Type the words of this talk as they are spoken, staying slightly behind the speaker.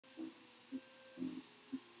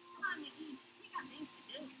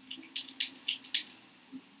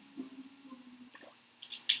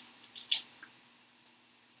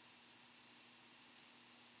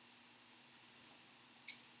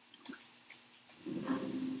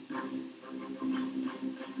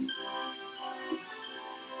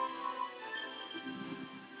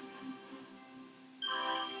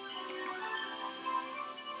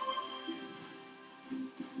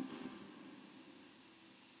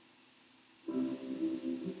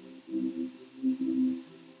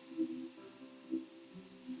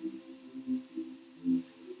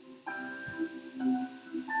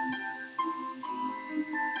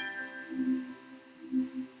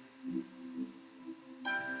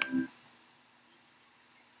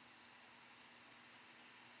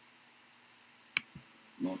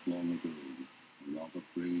Not long ago, a rather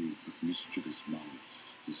brave but mischievous mouse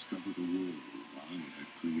discovered a world I had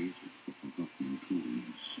created for forgotten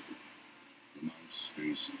tools. The mouse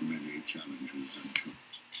faced many challenges and challenges.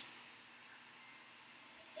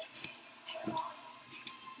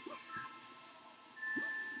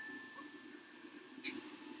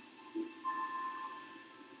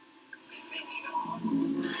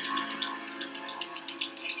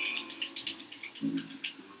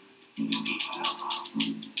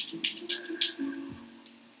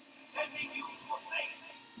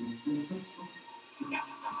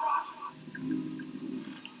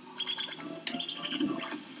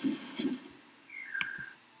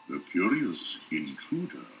 The curious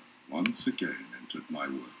intruder once again entered my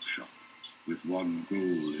workshop with one goal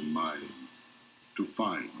in mind: to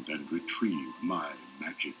find and retrieve my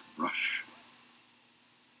magic brush.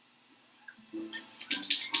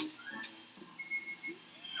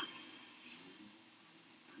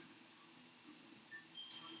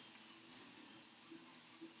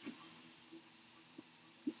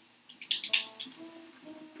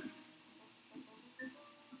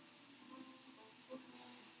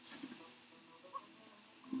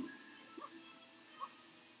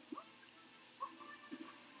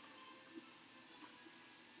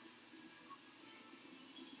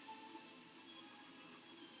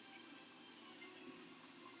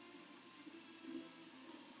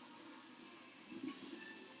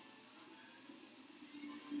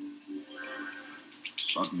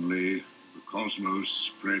 Suddenly, the cosmos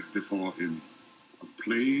spread before him, a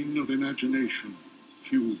plane of imagination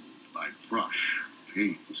fueled by brush,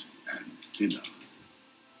 paint, and thinner.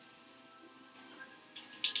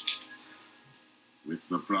 With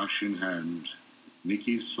the brush in hand,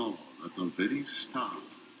 Mickey saw that the very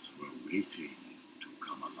stars were waiting to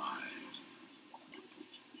come alive.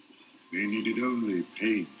 They needed only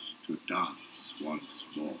paint to dance once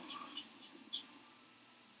more.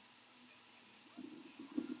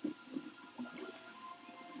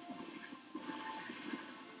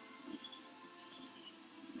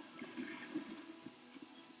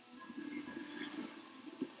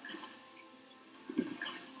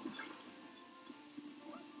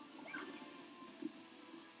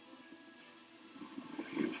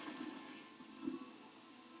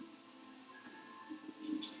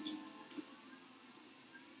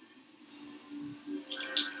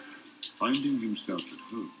 Finding himself at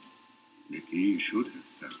home, Mickey should have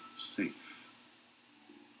felt safe.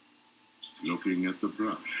 Looking at the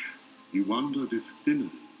brush, he wondered if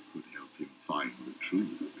thinner could help him find the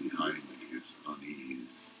truth behind his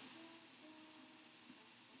unease.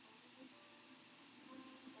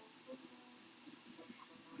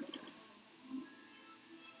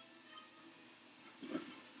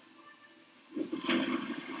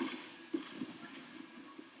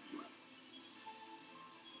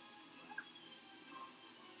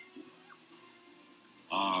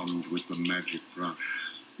 Armed with the magic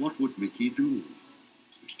brush, what would Mickey do?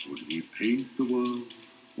 Would he paint the world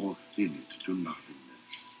or thin it to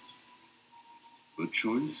nothingness? The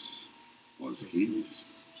choice was his.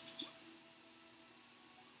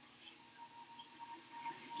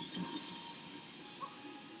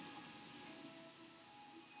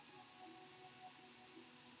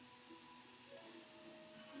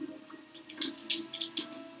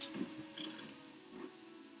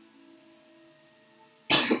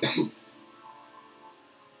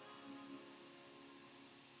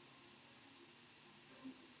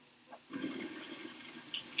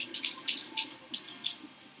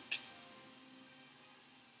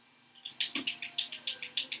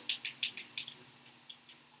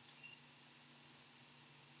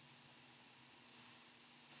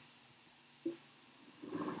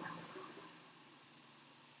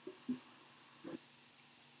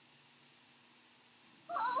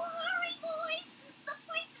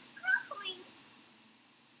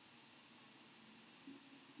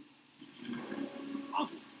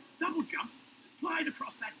 Oswald, double jump to glide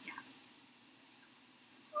across that gap.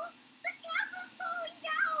 The castle's falling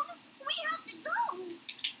down! We have to go!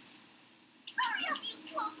 Hurry up, you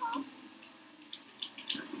slowpokes!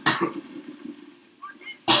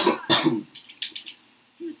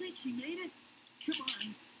 Do you think she made it? Come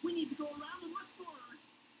on, we need to go around and look for her.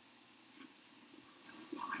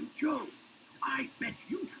 By Jove, I bet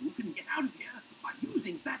you two can get out of here by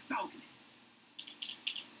using that balcony.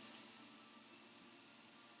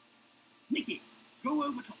 Mickey, go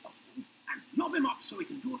over to Oswald and lob him up so he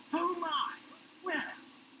can do a oh my. Well,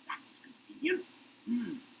 that was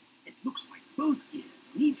convenient. It looks like both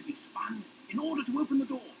gears need to be spun in order to open the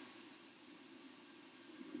door.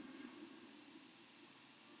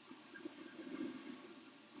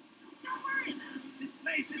 Don't worry about it. This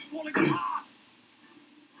place place is falling apart.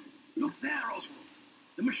 Look there, Oswald.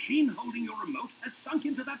 The machine holding your remote has sunk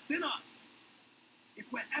into that thinner.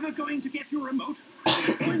 If we're ever going to get your remote,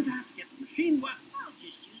 we're going to have to get the machine working. I'll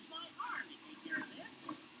just use my arm to take care of this.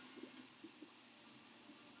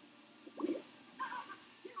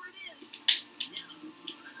 Here it is. Now you'll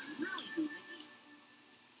see what I can really do, Mickey.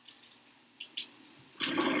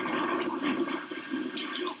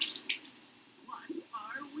 What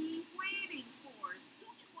are we waiting for?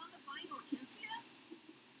 Don't you want to find Hortensia?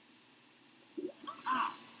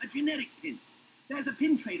 Ah, a genetic pin. There's a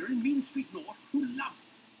pin trader in Mean Street North who loves it.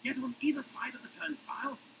 Get on either side of the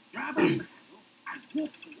turnstile, grab on the handle, and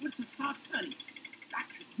walk forward to start turning it. That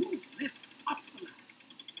should move the lift up the ladder.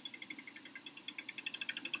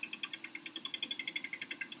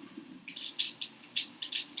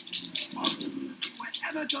 If we're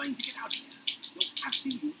ever going to get out of here, you'll have to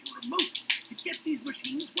use your remote to get these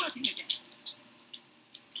machines working again.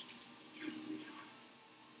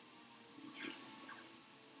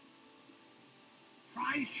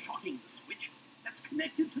 Try shocking the switch that's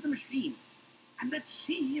connected to the machine, and let's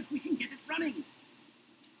see if we can get it running.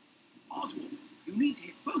 Oswald, you need to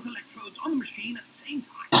hit both electrodes on the machine at the same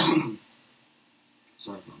time.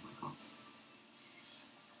 Sorry about my cough.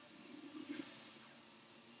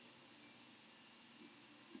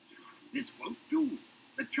 This won't do.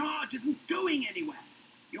 The charge isn't going anywhere.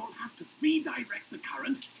 You'll have to redirect the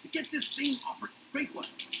current to get this thing operate well.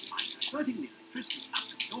 By diverting the electricity up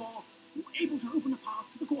to the door, you're able to open a path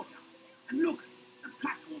to the courtyard. And look, the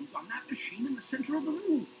platforms on that machine in the center of the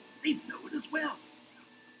room. They've lowered as well.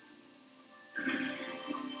 This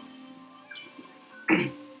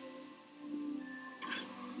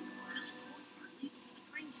courtyard leads to the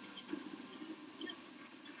train station. Just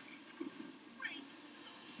great.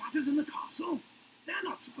 Spotters in the castle? They're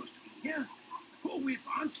not supposed to be here. Before we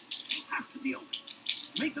advance, we'll have to deal with them.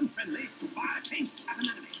 Make them friendly by paint at an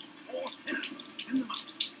enemy, or thinner, in them up.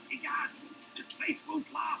 Egads, this place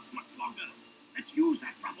won't last much longer. Let's use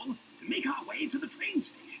that rubble to make our way to the train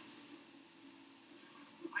station.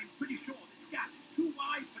 I'm pretty sure this gap is too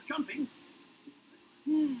wide for jumping.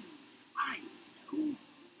 I know.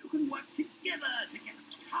 You can work together to get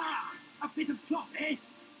a bit of cloth, eh?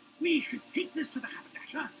 We should take this to the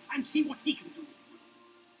haberdasher and see what he can do.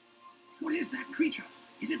 What is that creature?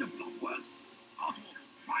 Is it a blockworks? Oswald,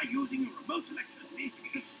 try using your remote electricity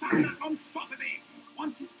to stun that monstrosity.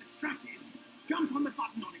 Once it's distracted, jump on the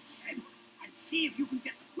button on its head and see if you can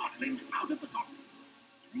get the plotling out of the cockpit.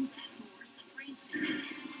 Through that door is the train station.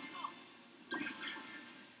 Let's go.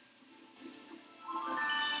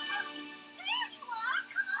 There you are!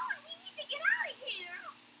 Come on! We need to get out of here!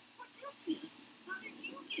 Hortensia, how did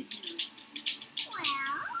you get here?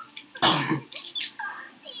 Well...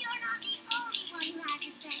 You're not the only one who has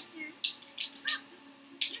adventures.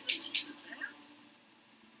 Isn't she the best?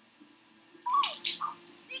 Oh,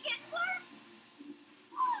 they get worse!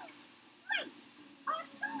 Oh, wait! Are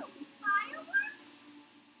those fireworks?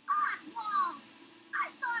 Oswald! I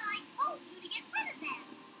thought I told you to get rid of them!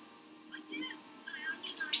 I did. I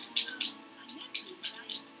meant to, but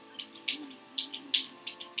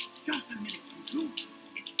Just a minute, you two.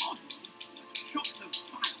 It's Oswald. But to shock those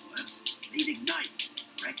fireworks, they'd ignite,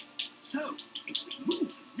 correct? So, if we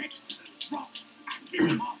move next to those rocks and lit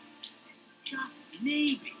them off, then just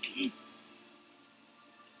maybe...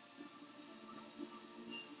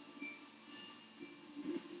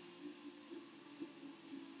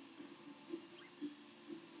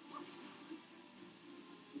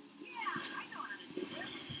 yeah, I know how to do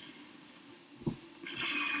this.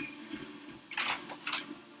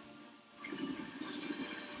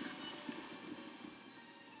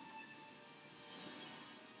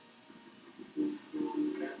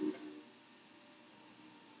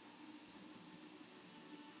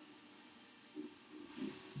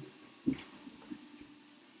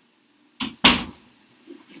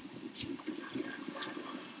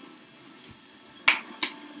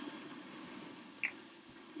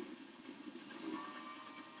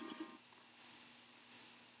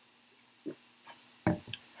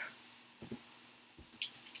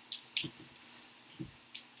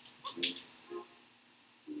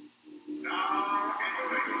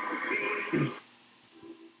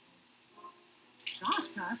 Gosh,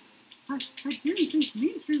 Gus, I didn't think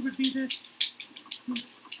Mean Street would be this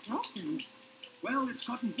broken. Well, it's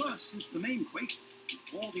gotten worse since the main quake.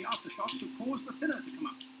 All the aftershocks have caused the thinner to come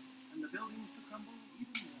up, and the buildings to crumble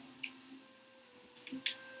even more.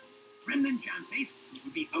 Gremlin Jamface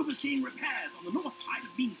will be overseeing repairs on the north side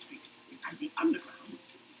of Mean Street, and the underground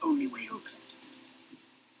is the only way over there.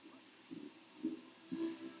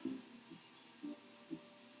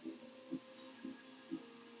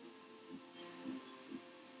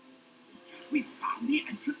 the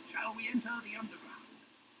entrance shall we enter the underground.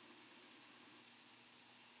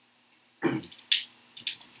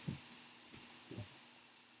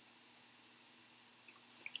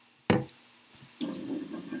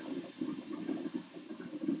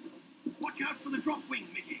 Watch out for the drop wing,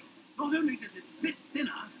 Mickey. Not only does it split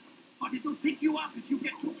thinner, but it'll pick you up if you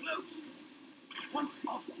get too close. Once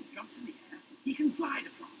Oswald jumps in the air, he can glide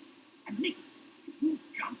across. And Mickey, if you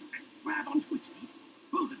jump and grab onto his feet,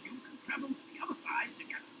 both of you can travel to the other side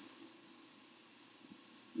together.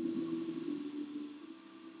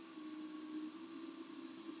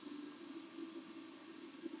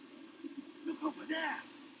 Look over there.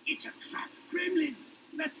 It's a trapped gremlin.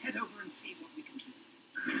 Let's head over and see what we can do.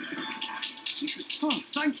 We should. Oh,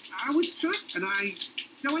 thank you. I was tricked, and I.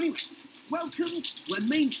 So anyway, welcome. We're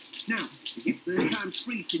Main. Now, your third time's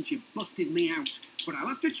free since you busted me out, but I'll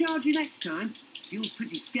have to charge you next time. Fuel's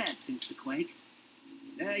pretty scarce since the quake.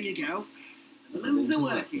 There you go. The balloons are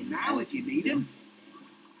working now if you need them.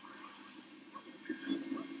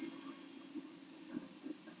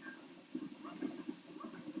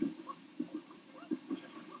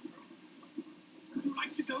 Would you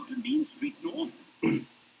like to go to Mean Street North?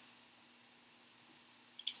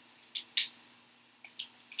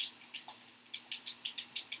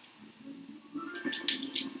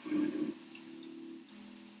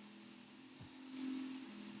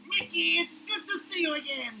 Mickey, it's good to see you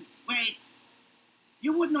again. Wait,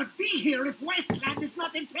 you would not be here if Westland is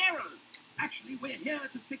not in peril. Actually, we're here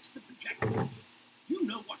to fix the projectors. You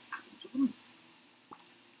know what happened to them.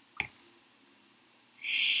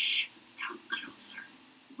 Shh, come closer.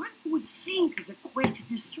 One would think the quake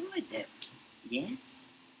destroyed them. Yes,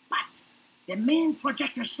 but the main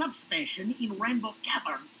projector substation in Rainbow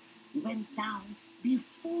Caverns went down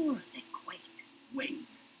before the quake. Wait,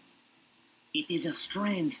 It is a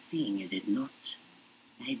strange thing, is it not?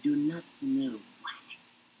 I do not know why.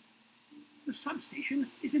 the substation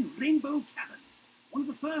is in Rainbow Caverns, one of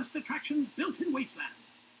the first attractions built in Wasteland.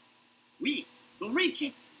 To reach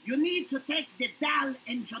it, you need to take the Dahl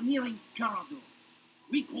engineering corridors.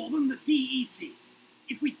 We call them the DEC.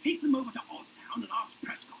 If we take them over to Oztown and ask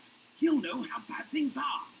Prescott, he'll know how bad things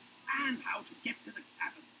are and how to get to the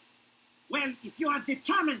caverns. Well, if you are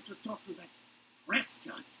determined to talk to that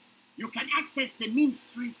Prescott, you can access the Main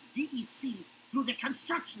Street DEC through the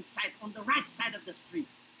construction site on the right side of the street.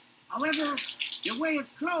 However, the way is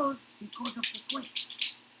closed because of the quake.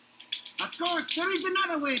 Of course, there is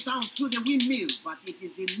another way down through the windmill, but it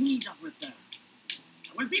is in need of repair.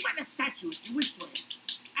 I will be by the statue if you wish for it.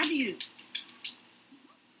 Adieu.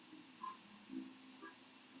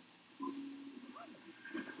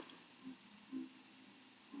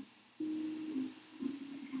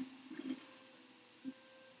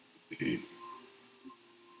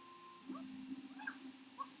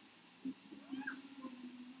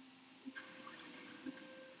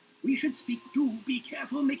 We should speak to. Be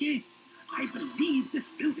careful, Mickey. I believe this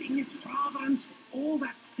building is rather unstable. All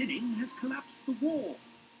that thinning has collapsed the wall.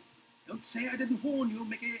 Don't say I didn't warn you,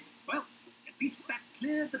 Mickey. Well, at least that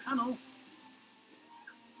cleared the tunnel.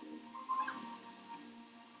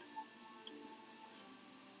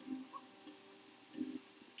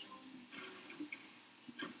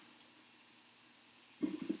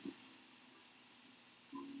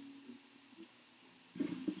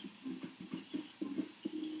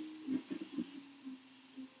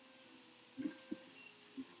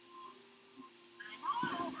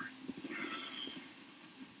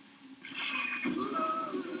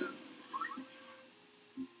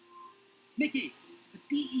 Mickey,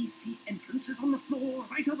 the DEC entrance is on the floor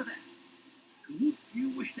right over there. Who do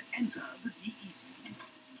you wish to enter the DEC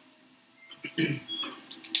entrance?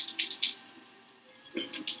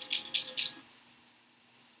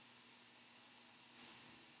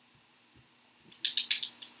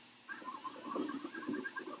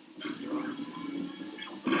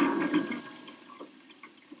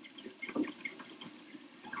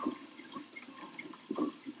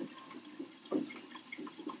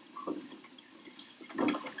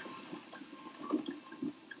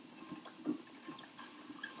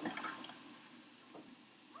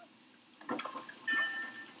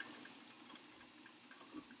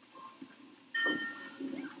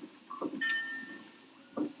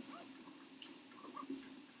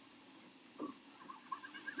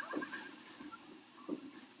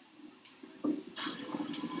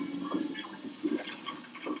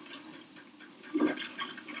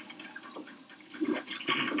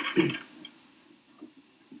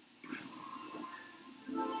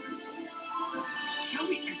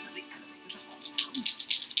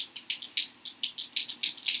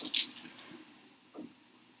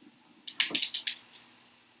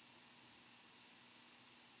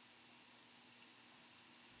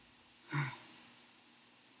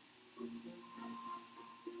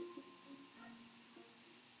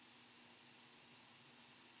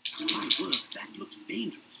 work, that looks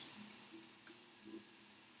dangerous.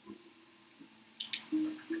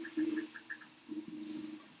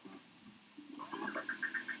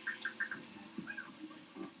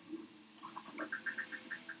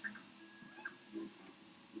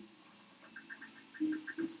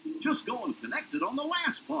 Just go and connect it on the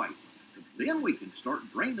last pipe. Then we can start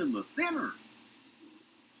draining the thinner.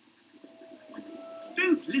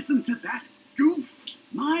 Don't listen to that goof.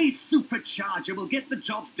 My supercharger will get the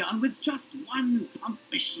job done with just one pump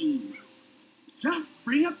machine. Just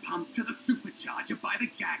bring a pump to the supercharger by the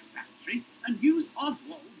gag factory and use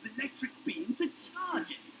Oswald's electric beam to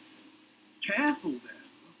charge it. Careful though.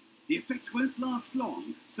 The effect won't last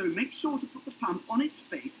long, so make sure to put the pump on its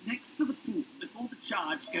face next to the pool before the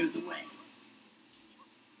charge goes away.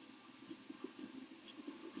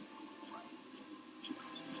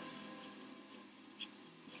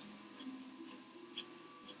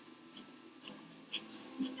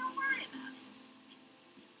 Don't worry about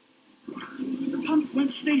it. The pump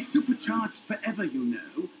won't stay supercharged forever, you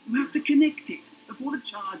know. You have to connect it before the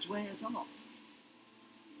charge wears off.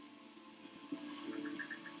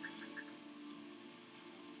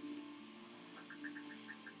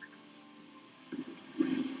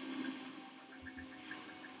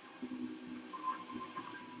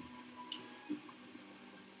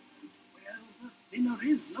 Well, the thinner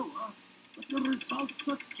is lower, but the results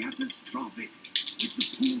are catastrophic. With the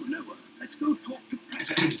pool lower, let's go talk to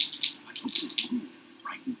Preston. I hope the pool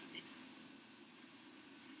frightened a bit.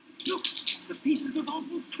 Look, the pieces of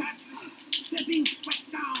Oswald's statue. They're being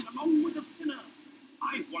swept down along with the thinner.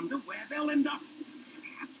 I wonder where they'll end up.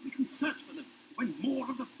 Perhaps we can search for them when more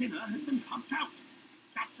of the thinner has been pumped out.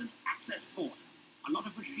 That's an access port. A lot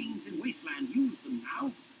of machines in Wasteland use them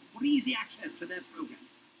now for easy access to their program.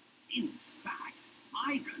 In fact,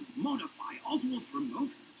 I can modify Oswald's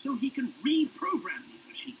remote so he can reprogram these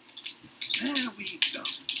machines. There we go.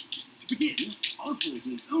 To begin, Oswald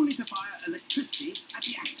needs only to fire electricity at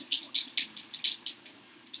the access point.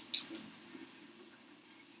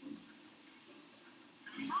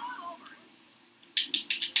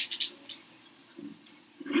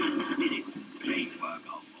 You did it. Great work,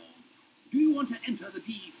 Oswald. Do you want to enter the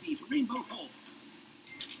DEC to Rainbow Falls?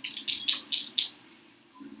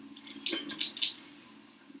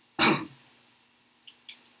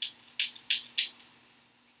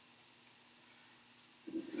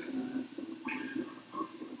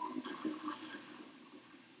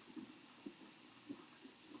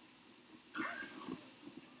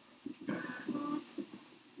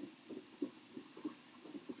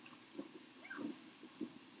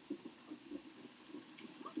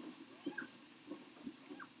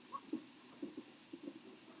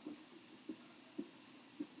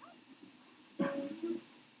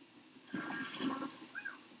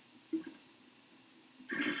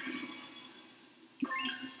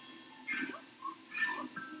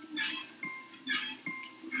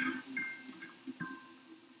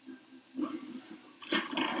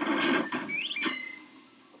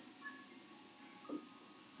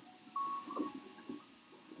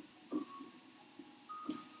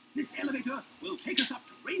 This elevator will take us up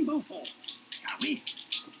to Rainbow Falls, shall we?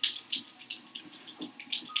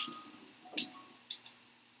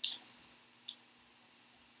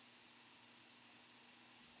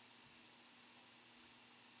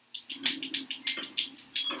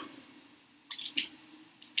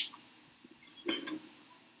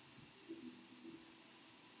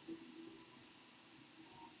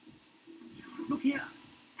 Look here,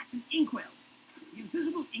 that's an inkwell. The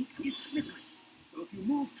invisible ink is slippery. So if you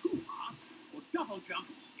move too fast or double jump,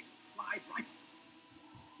 it will slide right off.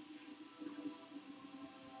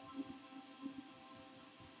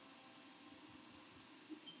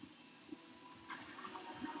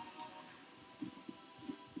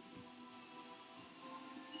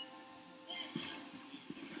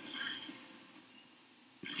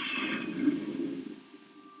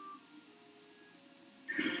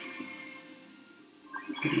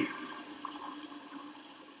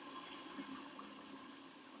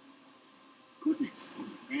 Goodness,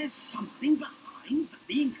 there's something behind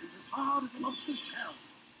the ink is as hard as a lobster's shell.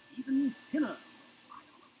 Even thinner will slide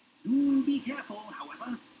on. Do be careful,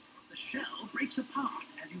 however. The shell breaks apart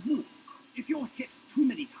as you move. If you're hit too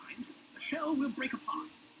many times, the shell will break apart.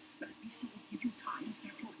 But at least it will give you time to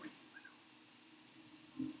catch your breath.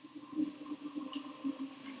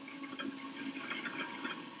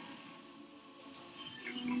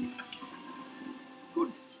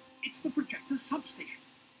 Goodness, it's the projector substation.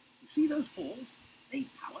 You see those falls? They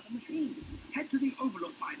power the machine. Head to the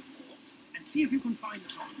overlook by the falls and see if you can find the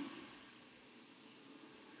top.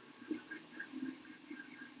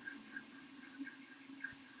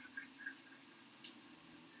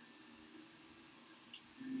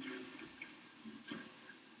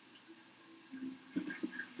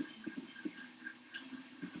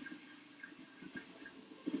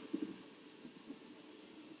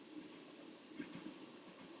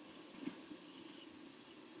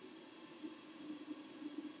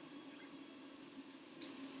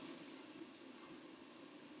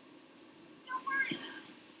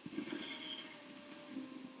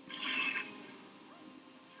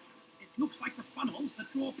 Looks like the funnels that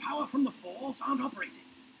draw power from the falls aren't operating.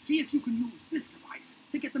 See if you can use this device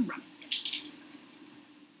to get them running.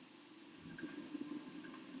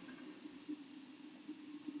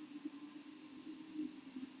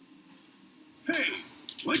 Hey,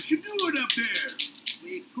 what you doing up there?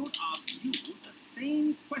 We could ask you the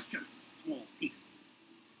same question, Small Pete.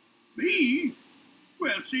 Me?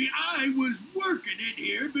 Well, see, I was working in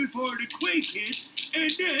here before the quake hit,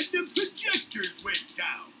 and then the projectors went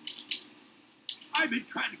down. I've been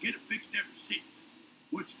trying to get it fixed ever since.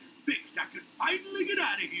 Once they're fixed, I can finally get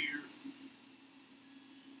out of here.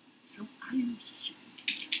 So I'm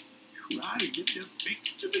trying to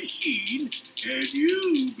fix the machine, and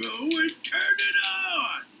you go and turn it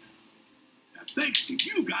on. Now, thanks to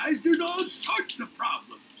you guys, there's all sorts of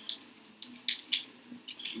problems.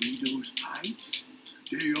 See those pipes?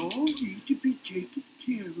 They all need to be taken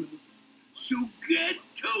care of. So get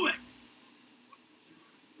to it!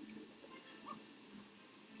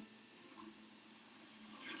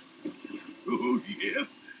 Oh, yep.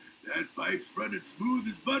 That pipe's running smooth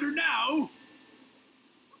as butter now.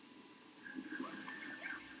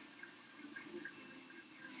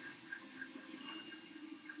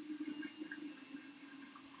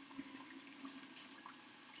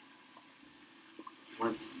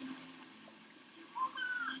 What?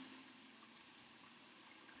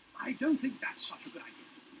 I don't think that's such a good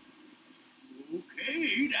idea.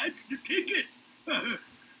 Okay, that's the ticket.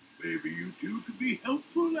 Maybe you two could be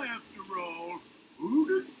helpful after all. Who'd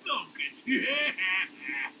have thunk it?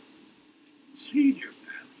 See there,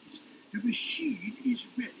 pals. The machine is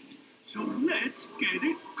ready, so let's get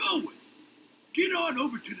it going. Get on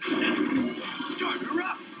over to the center. Start her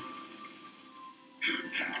up.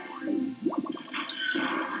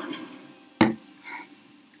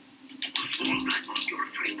 Fall back on your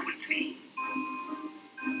frequency.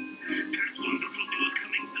 There's wonderful news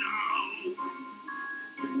coming through.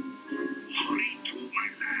 Hurry to my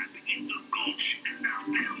lab in the gulch and I'll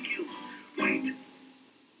tell you. Wait,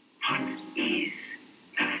 what is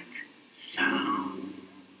that sound?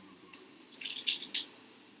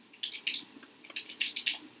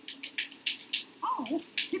 Oh,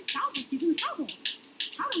 it sounds like he's in trouble.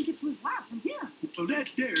 How do we get to his lab from here? Well,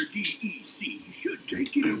 that there DEC should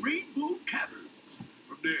take you to Rainbow Caverns.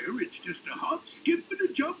 From there, it's just a hop, skip, and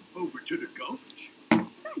a jump over to the gulch.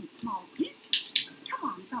 Thanks, Small Pete. Come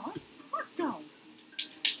on, fellas. Let's go.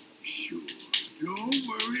 Sure, don't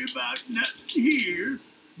worry about nothing here.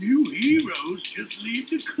 You heroes just leave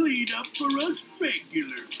the cleanup for us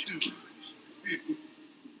regular tubes. Right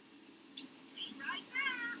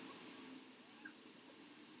there.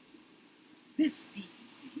 This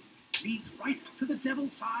DEC leads right to the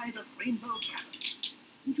devil's side of Rainbow Caverns.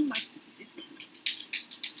 Would you like to visit?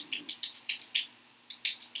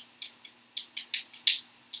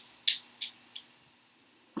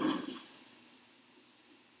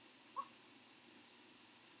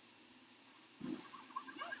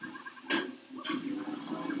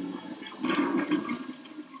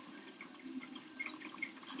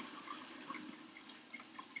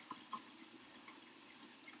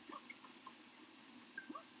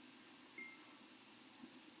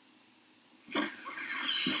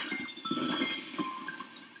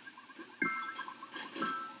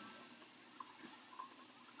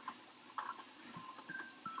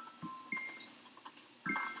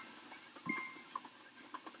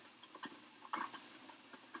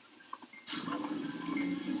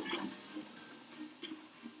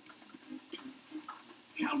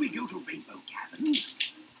 Shall we go to Rainbow Caverns?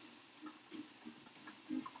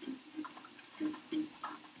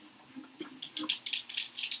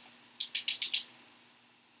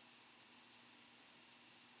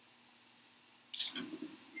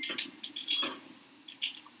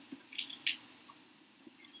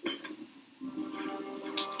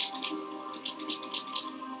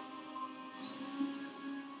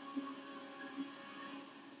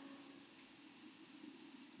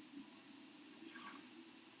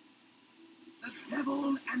 The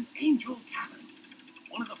Devil and Angel Caverns,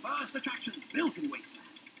 one of the first attractions built in Wasteland.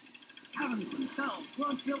 The caverns themselves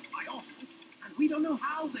weren't built by Oswald, and we don't know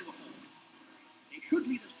how they were formed. They should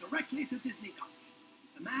lead us directly to Disney Gulch.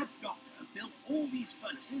 The Mad Doctor built all these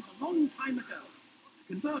furnaces a long time ago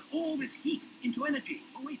to convert all this heat into energy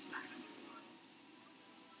for Wasteland.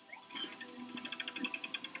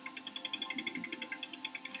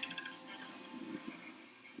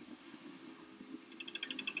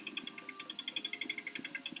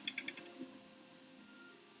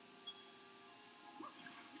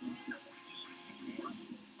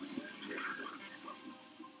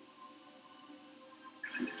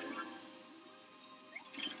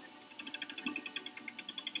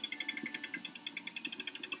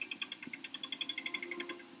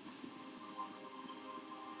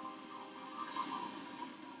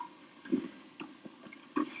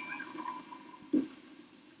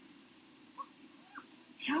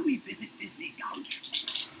 Shall we visit Disney Gulch?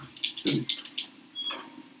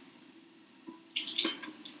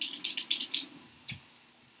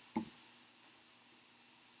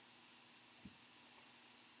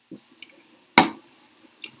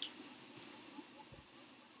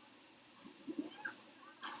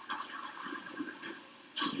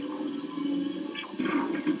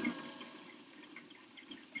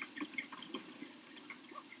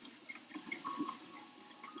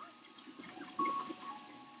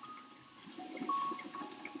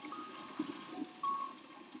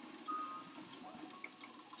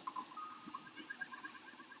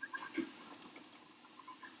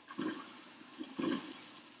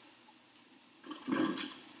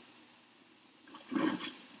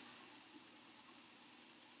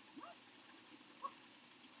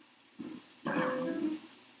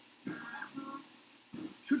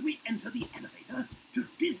 Should we enter the elevator to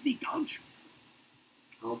Disney Gulch?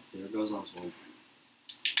 Oh, there goes Oswald.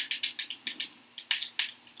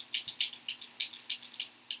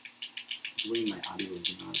 I believe my audio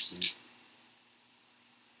is in our sync.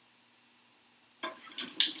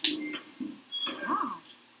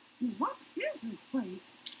 Gosh, what is this place?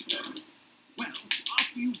 Well,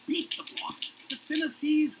 after you beat the block, the thinner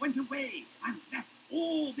seas went away and left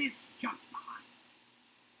all this junk behind.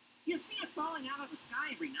 You see it falling out of the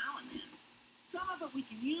sky every now and then. Some of it we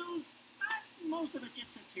can use, but most of it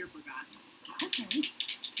just sits here forgotten. Okay,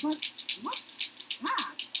 but what's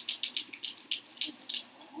that?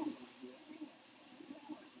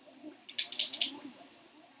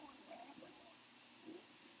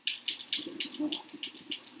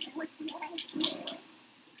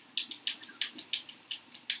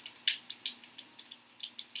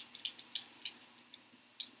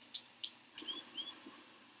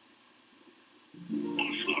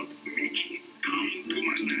 Oswald, Mickey, come to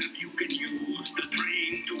my lab. You can use the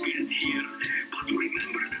train to get here. But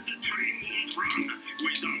remember that the train won't run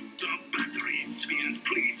without the batteries. Spheres,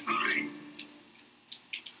 please hurry.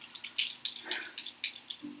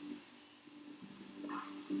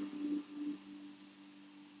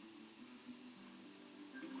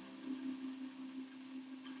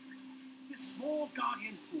 This small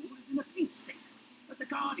guardian pool is in a paint state, but the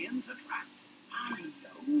guardians attract. I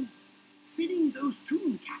know. Thinning those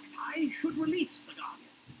toon cacti should release the guardians.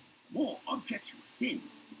 The more objects you thin,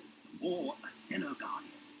 the more a thinner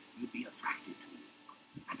guardian you'll be attracted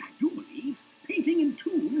to. And I do believe painting in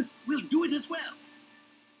toon will do it as well.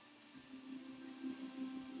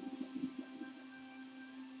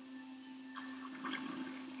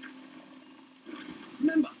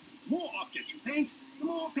 Remember, the more objects you paint, the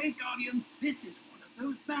more paint guardian. This is one of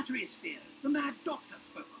those battery spheres the Mad Doctor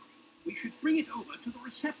spoke of. We should bring it over to the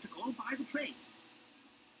receptacle by the train.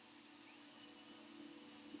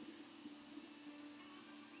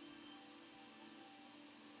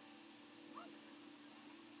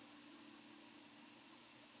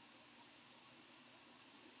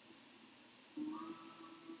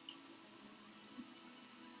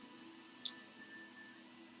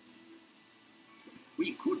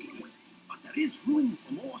 We could leave, but there is room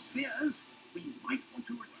for more spheres. We might want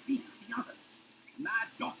to retrieve the others. The Mad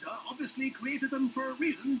Doctor obviously created them for a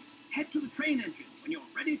reason. Head to the train engine when you're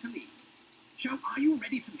ready to leave. Are you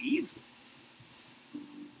ready to leave?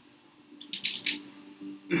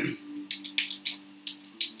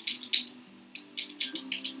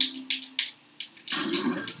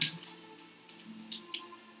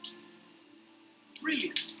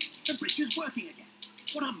 Brilliant. The bridge is working again.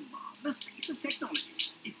 What a marvelous piece of technology.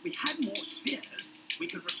 If we had more spheres, we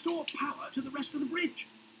could restore power to the rest of the bridge.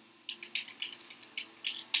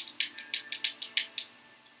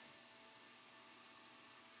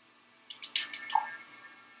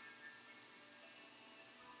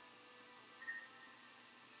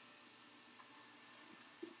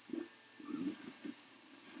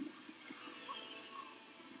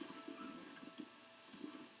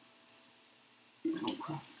 Oh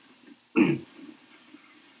crap. I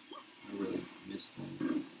really missed that.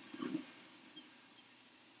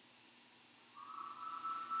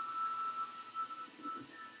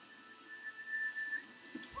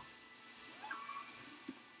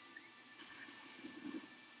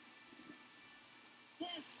 This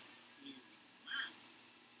is mine.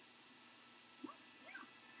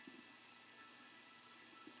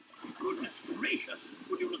 Goodness gracious,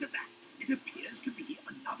 would you look at that? It appears to be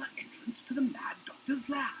another entrance to the Mad Doctor's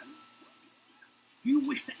lab. Do you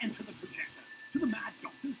wish to enter the projector to the Mad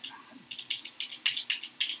Doctor's lab?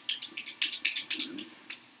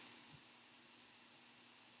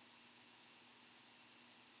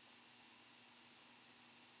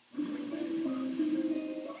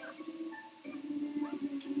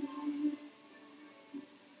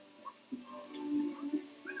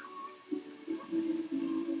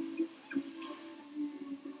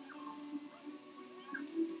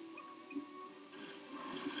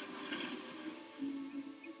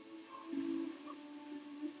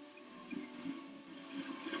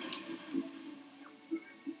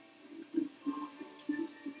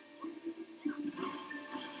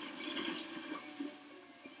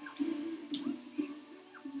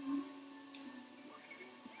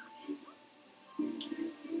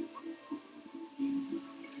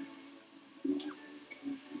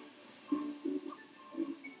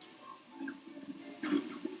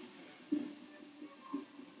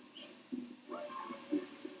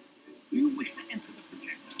 wish to enter the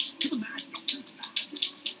projector to the Mad Doctor's lab.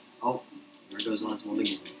 Oh, there goes the last one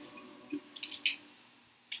again.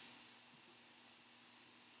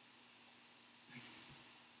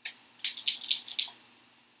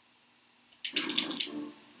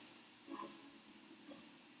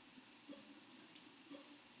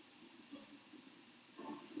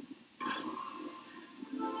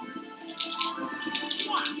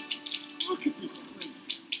 Wow! Look at this place.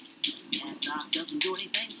 And Doc doesn't do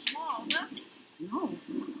anything small, does he? No,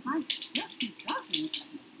 I guess he doesn't.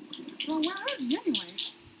 So where is he anyway?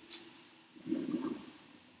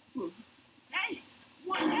 Hey,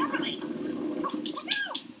 what's happening? Look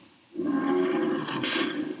out!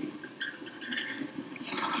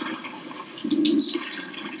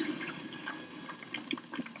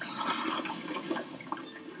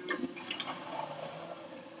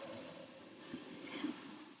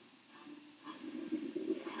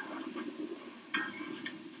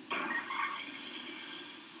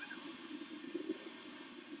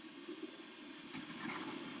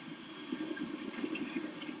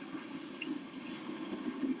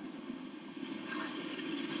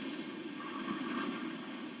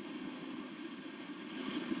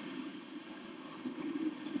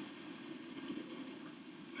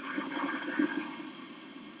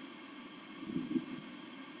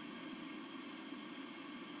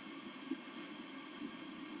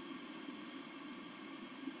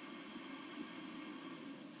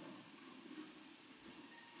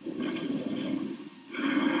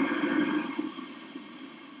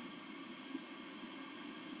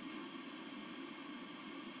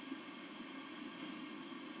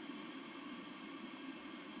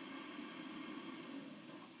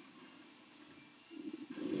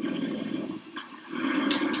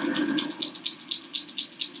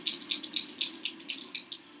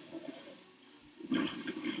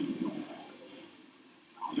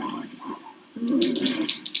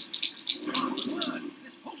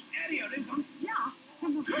 This whole area is on. Yeah,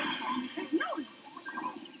 and the rest of them take notice.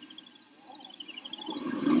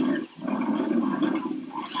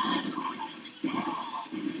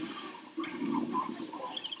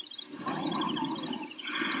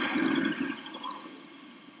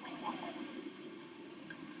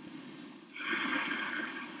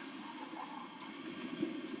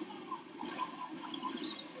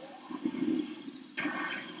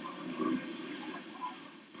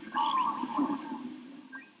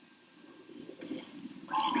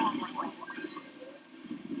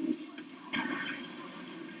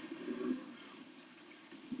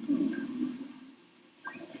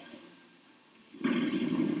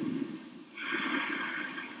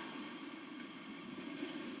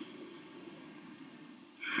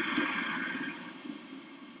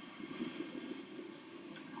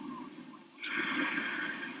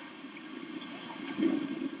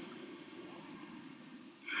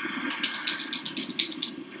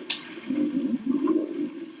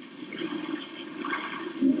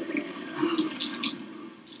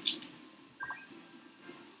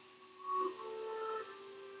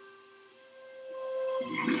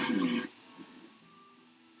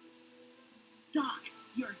 Doc,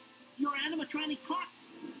 your animatronic caught.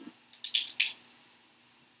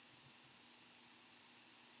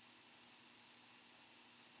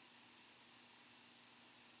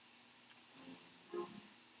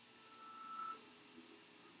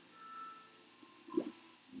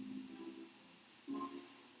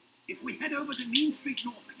 If we head over to Mean Street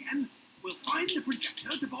North again, we'll find the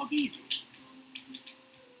projector to Bog Easy.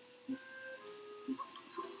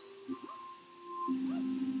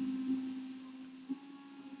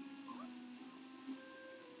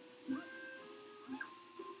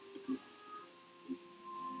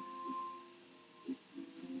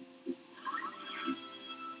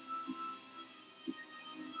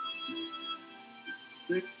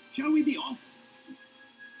 Shall we be off?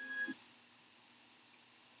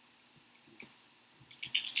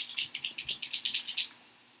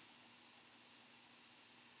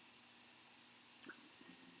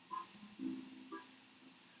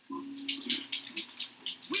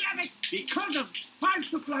 We have it because of 5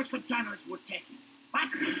 supply containers we're taking. But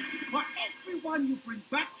for everyone you bring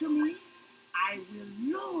back to me, I will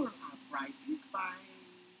lower our prices by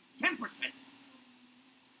 10%.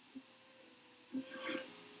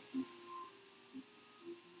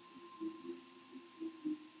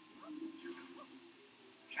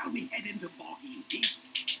 Shall we head into Bog Easy?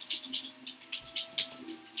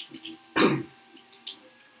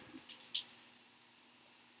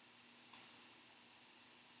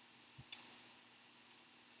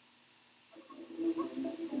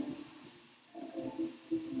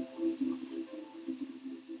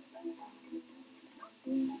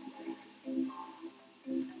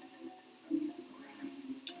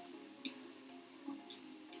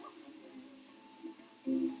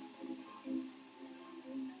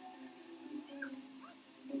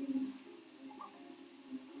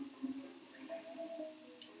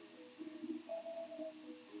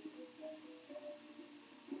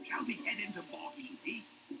 Shall we head into Bog Easy?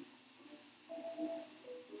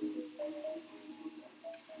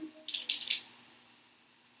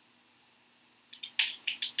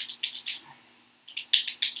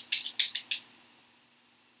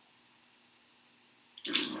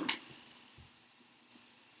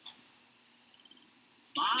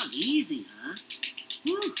 Bog Easy, huh?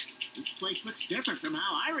 Whew. This place looks different from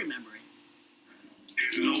how I remember it.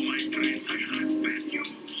 Hello, my friends. I have bad news.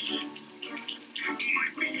 My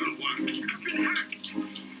beetle works have been hacked.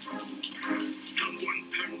 Someone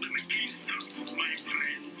turned them against us, my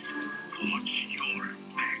friends. Watch your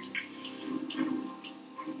backs.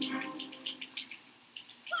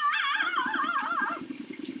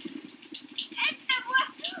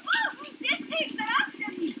 This thing's after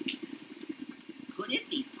me. Could it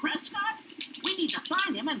be Prescott? We need to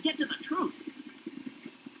find him and get to the truth.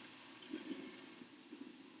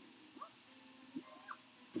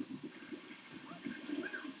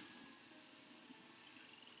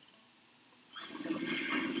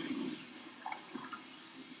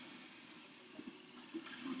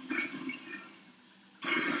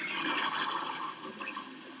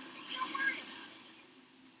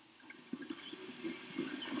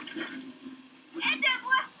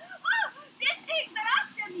 This thing's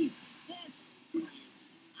after me.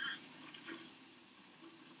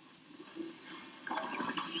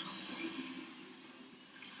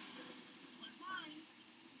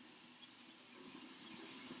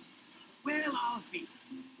 Well, I'll be.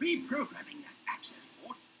 Reprogramming that access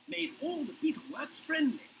port made all the Beetleworks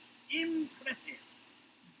friendly. Impressive.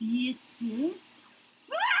 Be it safe?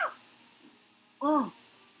 Oh,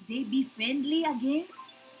 they be friendly again?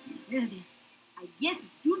 Well then, I guess it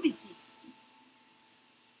do be safe.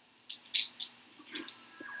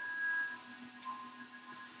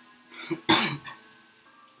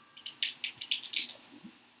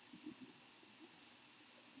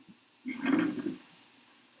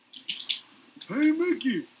 Hey,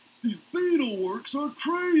 Mickey, these Beetleworks are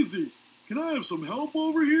crazy. Can I have some help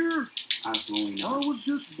over here? Absolutely I not. was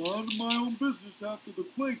just minding my own business after the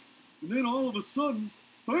quake, and then all of a sudden,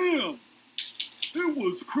 bam! It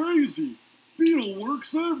was crazy.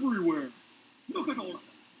 Beetleworks everywhere. Look at all of them.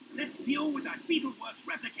 Let's deal with that Beetleworks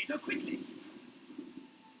replicator quickly.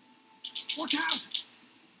 Watch out!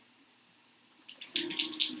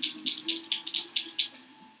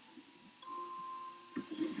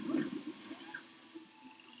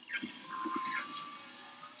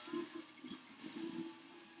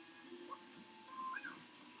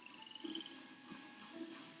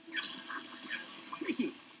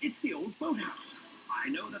 Mickey, it's the old boathouse. I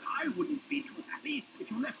know that I wouldn't be too happy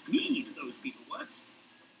if you left me to those Beetleworks.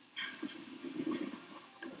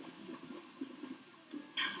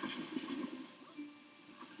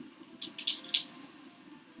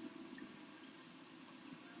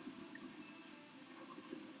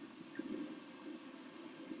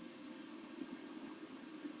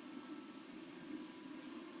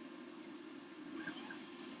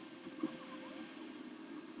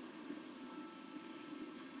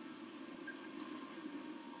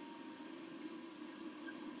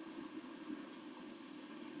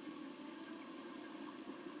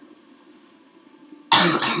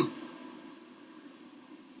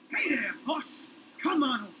 Hey there, boss! Come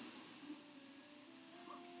on over.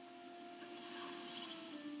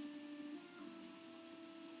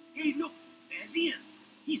 Hey, look, there's Ian.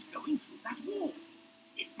 He's going through that wall.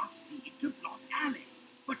 It must lead to Blot Alley.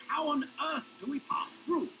 But how on earth do we pass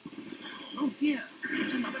through? Oh dear,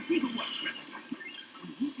 it's another Beetleworks replicator.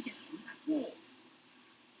 We need to get through that wall.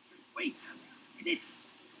 Wait a minute.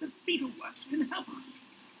 The Beetleworks can help us.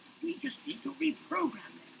 We just need to reprogram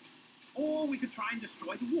them. Or we could try and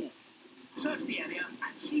destroy the wall. Search the area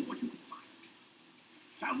and see what you can find.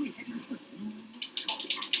 Shall we head into the new Blot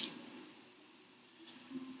Alley?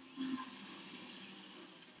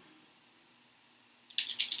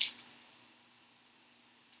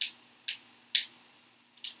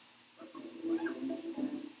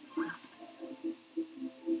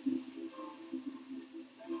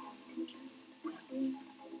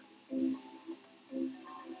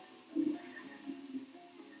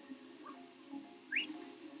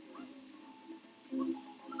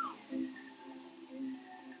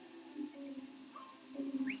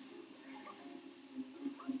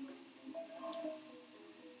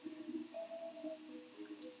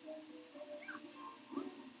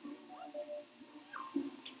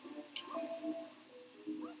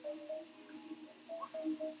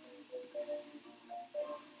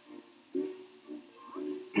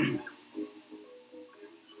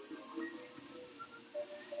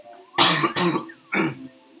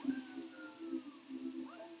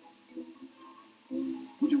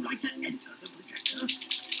 Would you like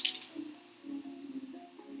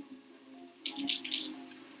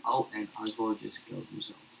just killed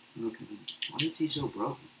himself. Okay. Why is he so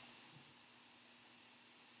broken?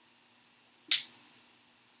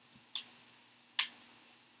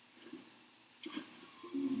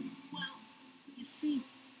 Well, you see,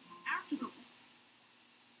 after the...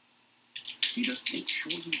 Cedar, make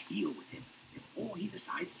sure you deal with him before he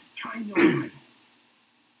decides to chime your rifle.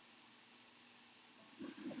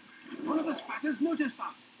 One of the spatters noticed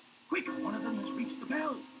us. Quick, one of them has reached the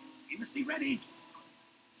bell. We must be ready.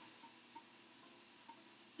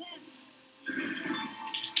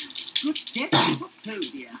 Good step. Oh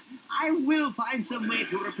dear. I will find some way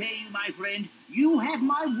to repay you, my friend. You have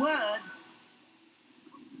my word.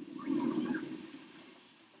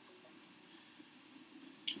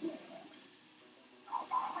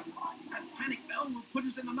 That panic bell will put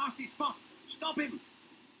us in a nasty spot. Stop him.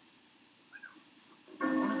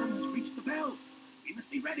 One of them has reached the bell. We must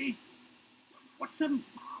be ready. What a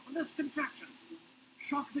marvelous contraption.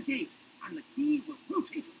 Shock the gate, and the key will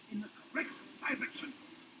rotate in the correct direction.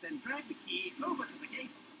 Then drag the key over to the gate,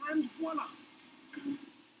 and voila!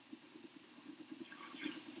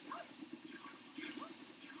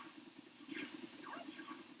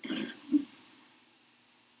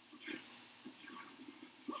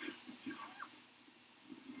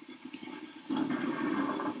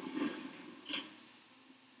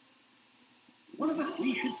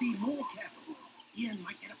 We should be more careful. Ian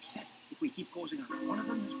might get upset if we keep causing a... One of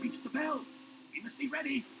them has reached the bell. We must be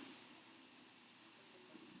ready.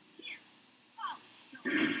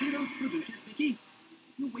 See those producers, Vicky?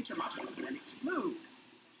 You wake them up and they'll explode.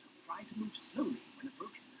 So try to move slowly when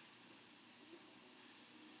approaching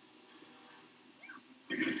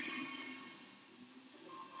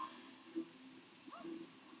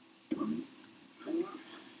them.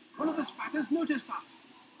 One of the spatters noticed us.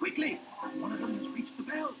 Quickly! One of them has reached the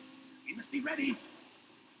bell. We must be ready.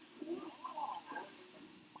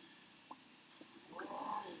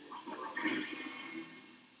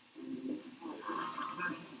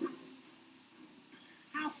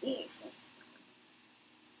 How awful!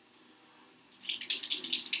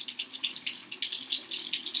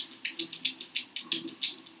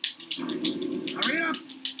 Hurry up!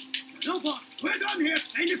 Nobot, we're done here,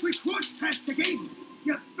 and if we cross past again,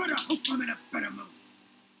 you better hope I'm in a better mood.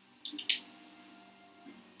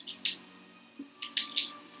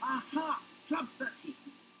 Aha! Club 30.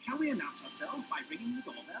 Shall we announce ourselves by ringing the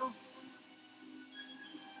doorbell?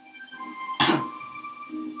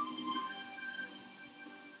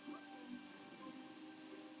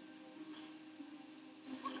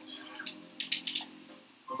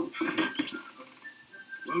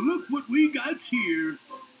 Well, look what we got here.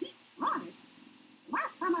 Right.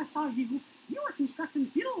 Last time I saw you, you were constructing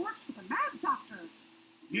Beetleworks with a mad doctor.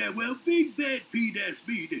 Yeah, well, Big Bad Pete asked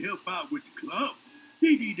me to help out with the club.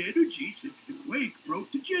 They need energy since the quake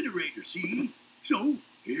broke the generator, see? So,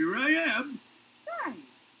 here I am. Say,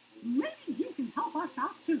 maybe you can help us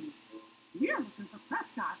out too. We're looking for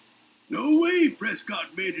Prescott. No way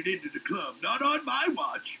Prescott made it into the club, not on my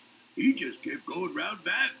watch. He just kept going round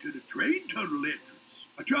back to the train tunnel entrance.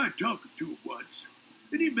 I tried talking to him once,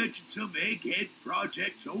 and he mentioned some egghead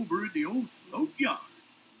projects over in the old float yard.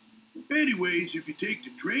 Anyways, if you take the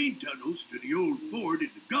train tunnels to the old fort in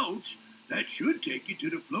the gulch, that should take you to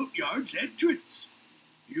the float yard's entrance.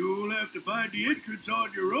 You'll have to find the entrance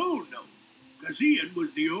on your own, though, 'cause Ian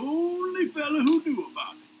was the only fella who knew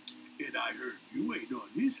about it. And I heard you ain't on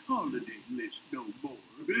his holiday list no more.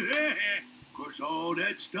 Of course, all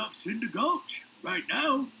that stuff's in the gulch. Right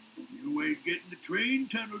now, you ain't getting the train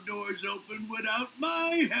tunnel doors open without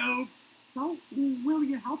my help. So, will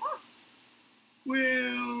you help us?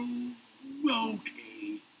 Well,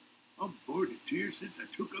 okay. I'm bored of tears since I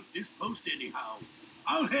took up this post anyhow.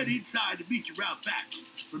 I'll head inside and meet you round back.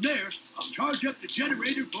 From there, I'll charge up the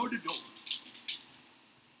generator for the door.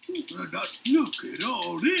 Now, look at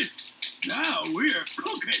all this. Now we're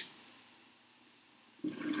cooking.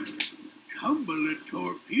 Tumbling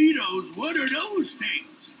torpedoes, what are those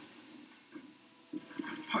things?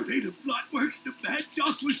 Are they the blotworks the Mad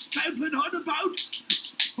Doc was babbling on about?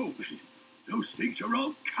 Oh, man, those things are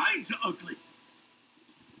all kinds of ugly.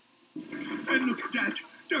 And look at that.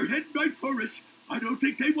 They're heading right for us. I don't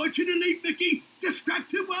think they want you to leave, Mickey.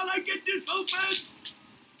 Distract him while I get this open.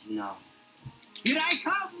 No. Here I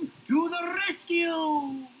come to the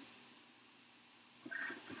rescue.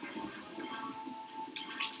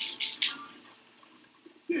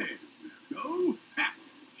 There we go. Ha,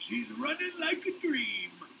 she's running like a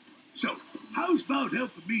dream. So, how's about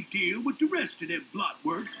helping me deal with the rest of them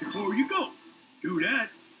blotworks before you go? Do that,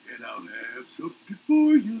 and I'll have something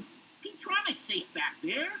for you. Petronic's safe back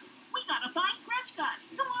there. We gotta find Prescott.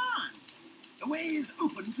 Come on. The way is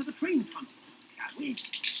open to the train tunnel. quickly.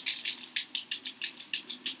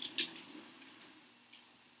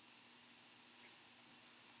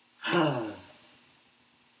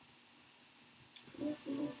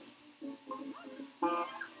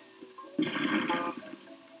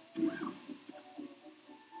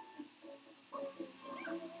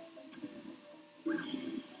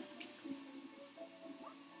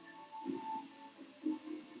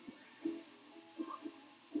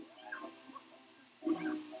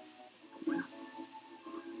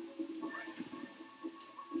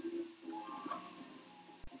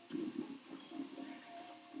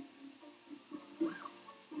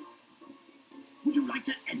 Would you like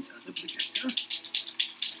to enter the projector?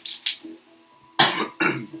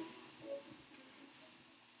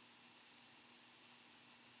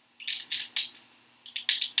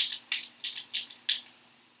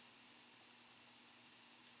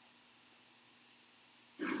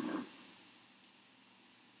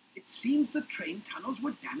 It seems the train tunnels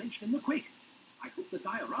were damaged in the quake. I hope the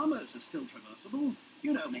dioramas are still traversable.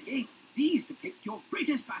 You know, Mickey, these depict your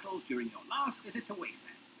greatest battles during your last visit to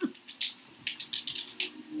Wasteland.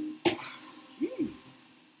 Gee,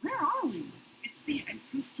 where are we? It's the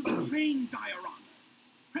entrance to the train dioramas.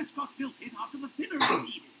 Prescott built it after the thinner was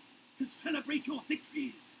needed to celebrate your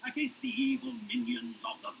victories against the evil minions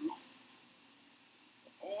of the block.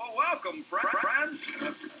 Oh, welcome, friends.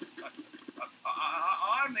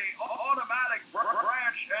 I'm the automatic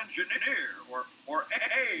branch engineer, or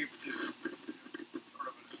Abe.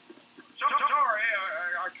 Sorry,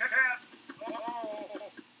 I can't.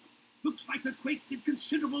 Oh. Looks like the quake did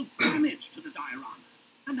considerable damage to the diorama,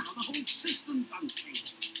 and now the whole system's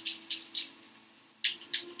unstable.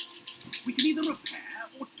 We can either repair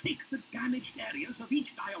or take the damaged areas of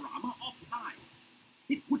each diorama offline.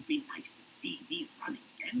 It would be nice to see these running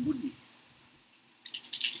again, wouldn't it?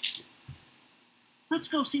 Let's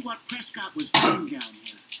go see what Prescott was doing down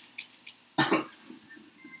here.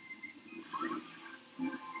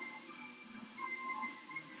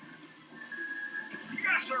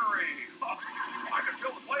 Yes, sirree. Oh, I can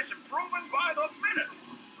feel the place improving by the minute.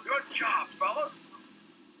 Good job, fellas.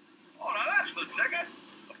 Oh, now that's the ticket.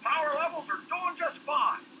 The power levels are doing just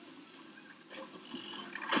fine.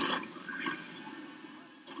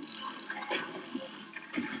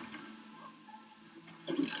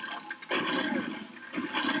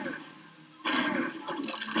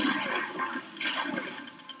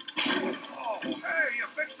 Oh, hey, you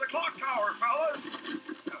fixed the clock tower, fellas.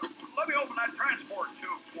 Let me open that transport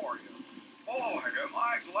tube for you. Boy, am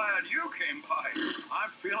I glad you came by.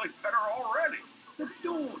 I'm feeling better already. The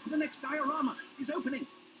door to the next diorama is opening.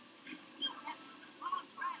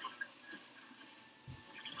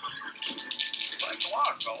 Thanks a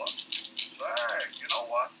lot, fella. Say, you know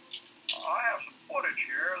what? I have some footage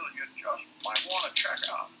here that you just might want to check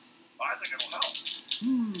out. I think it'll help.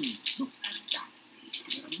 Look at that.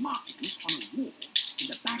 There are markings on a wall in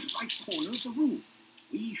the back right corner of the room.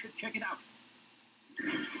 We should check it out.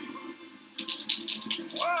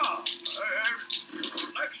 Well,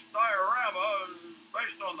 next diorama is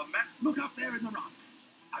based on the map. Look up there in the rafters.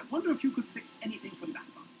 I wonder if you could fix anything from that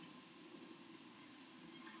one.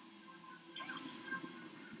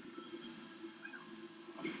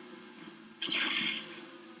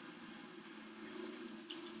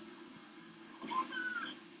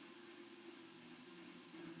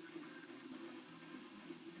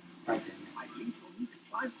 I believe you'll need to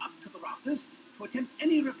climb up to the rafters to attempt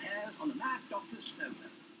any repairs on the Mad Doctor's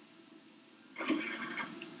snowman.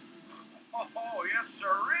 Oh, yes,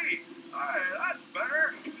 sirree. That's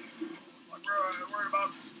better. Like we're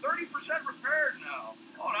about 30% repaired now.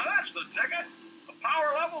 Oh, now that's the ticket. The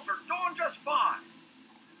power levels are doing just fine.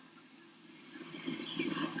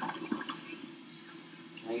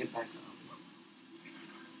 Can I get back up?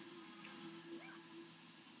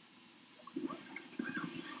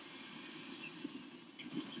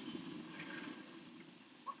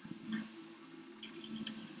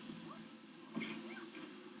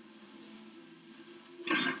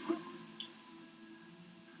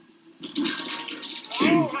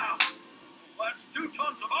 Oh, now. That's 2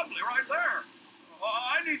 tons of ugly right there.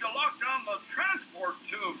 I need to lock down the transport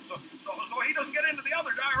tube so he doesn't get into the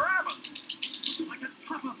other dioramas. Like a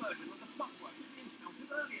tougher version of the clockwork we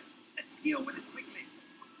encountered earlier. Let's deal with it quickly.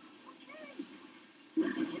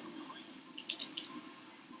 Let's get going.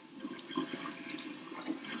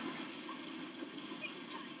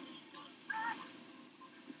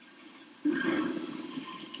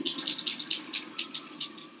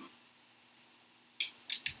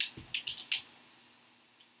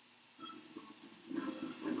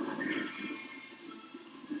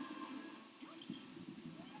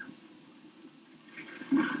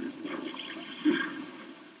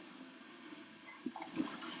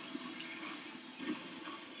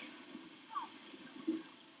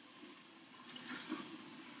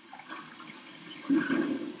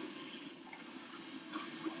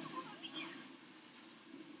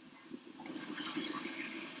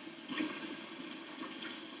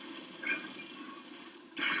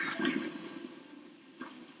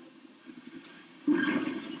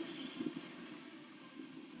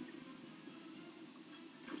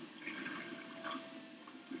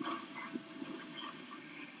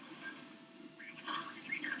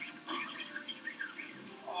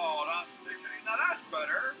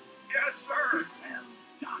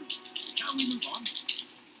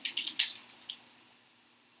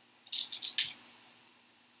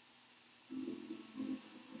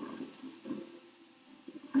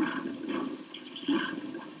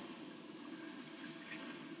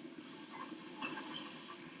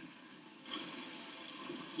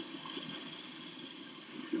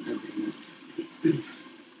 What are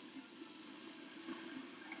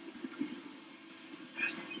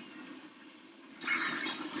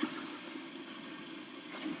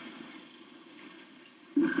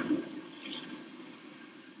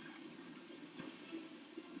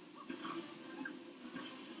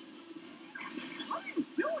you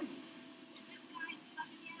doing?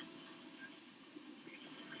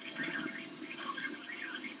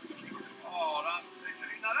 Oh,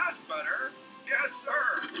 now that's better. Yes, sir.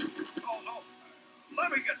 Oh,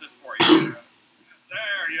 let me get this for you.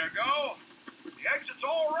 There you go. The exit's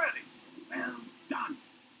all ready. Well done.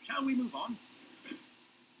 Shall we move on?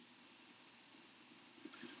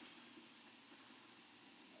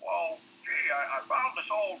 Well, gee, I found this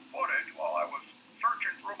old footage while I was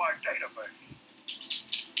searching through my database.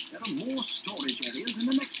 There are more storage areas in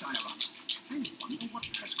the next diorama. I wonder what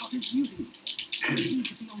Prescott is using them for. We need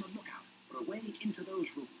to be on the lookout for a way into those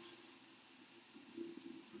rooms.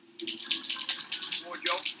 Would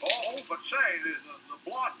you? Oh, but say, the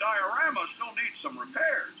blot diorama still needs some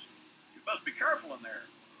repairs. You best be careful in there.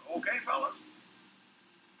 Okay, fellas?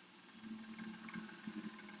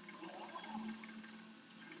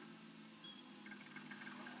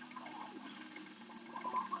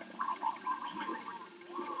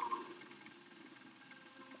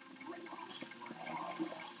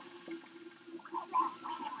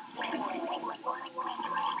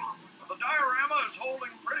 The diorama is holding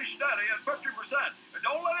pretty steady at 50%.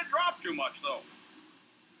 Don't let it drop too much, though.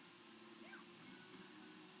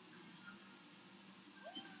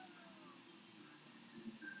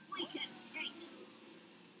 We can take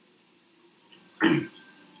it.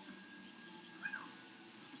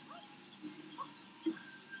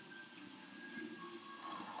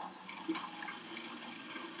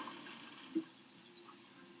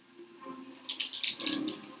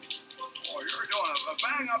 Oh, you're doing a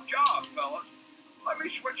bang-up job, fellas. Let me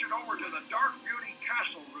switch it over to the Dark Beauty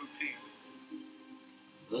Castle routine.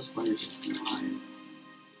 Those fighters just flying.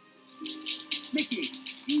 Mickey,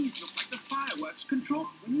 these look like the fireworks control.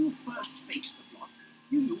 When you first face the block,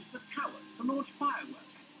 you use the towers to launch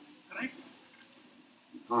fireworks at it, correct?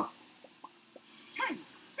 Huh. Hey,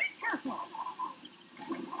 be careful.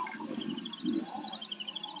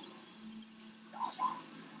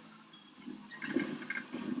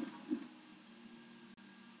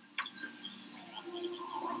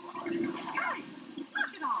 Hey,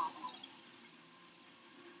 knock it off.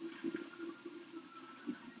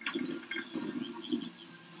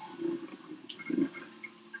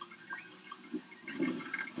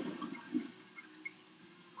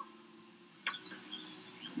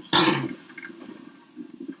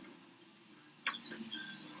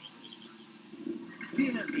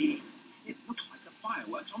 Dear me, it looks like the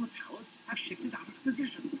fireworks on the towers have shifted out of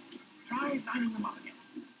position. Try lining them up again.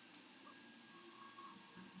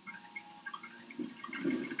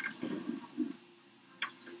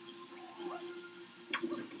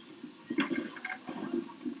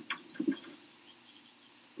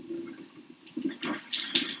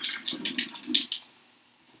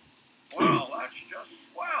 Well, that's just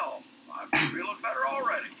swell. I'm feeling better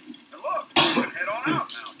already. And look, we can head on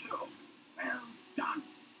out now, too. Well done.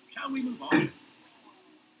 Shall we move on?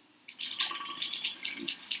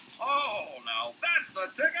 Oh, now that's the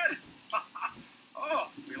ticket. Oh,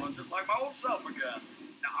 feeling just like my old self again.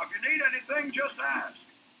 Now, if you need anything, just ask.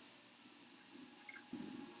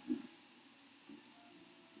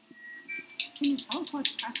 Can you tell us what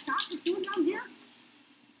Prescott is doing down here?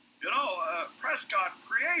 You know, Prescott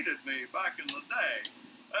created me back in the day.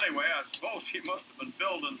 Anyway, I suppose he must have been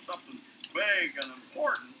building something big and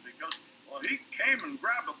important because, well, he came and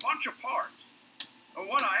grabbed a bunch of parts. And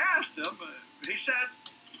when I asked him, he said,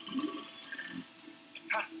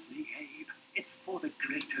 Trust me, Abe. It's for the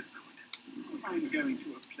greater good. I'm going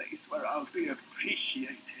to a place where I'll be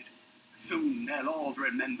appreciated. Soon they'll all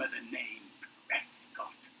remember the name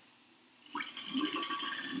Prescott.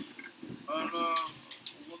 and, well,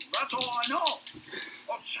 that's all I know.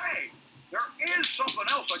 Oh, say, there is something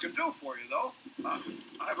else I can do for you, though.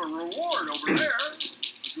 I have a reward over there.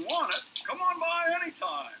 If you want it, come on by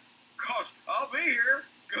anytime. 'Cause I'll be here,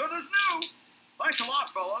 good as new. Thanks a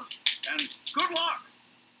lot, fellas, and good luck.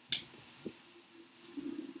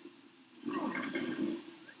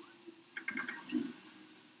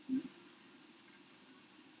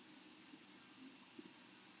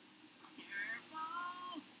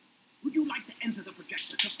 Would you like to enter the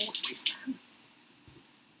projector to Fort Wasteland?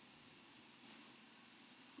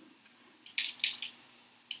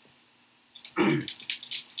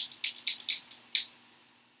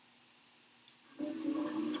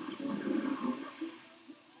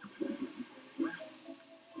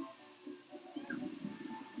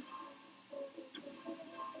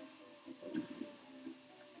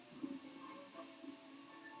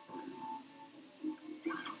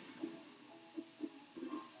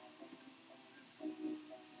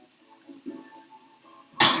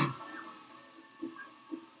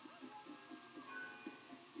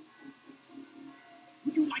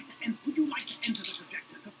 Would you like to enter the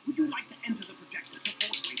projector? Would you like to enter the projector to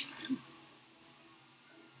Fort Wasteland?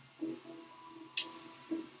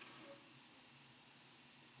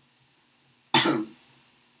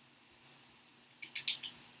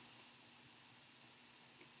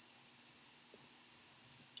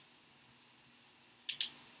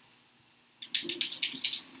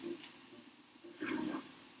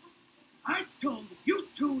 I told you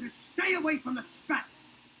two to stay away from the Spats.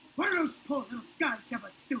 What do those poor little guys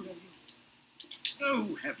ever do to you?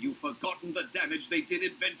 Oh, have you forgotten the damage they did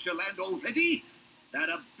in Ventureland already? They're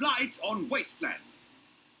a blight on Wasteland.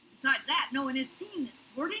 Besides that, no one has seen this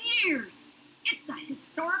fort in years. It's a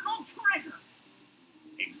historical treasure.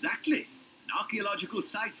 Exactly. An archaeological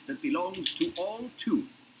site that belongs to all tombs.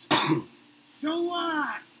 So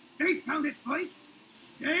what? They found it first.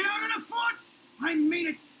 Stay out of the fort. I mean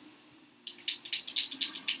it.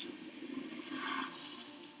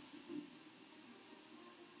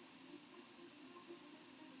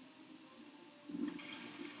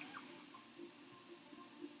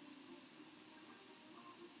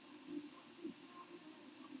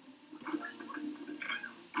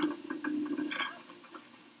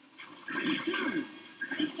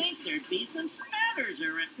 You'd think there'd be some spatters,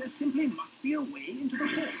 or there simply must be a way into the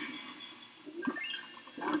fort.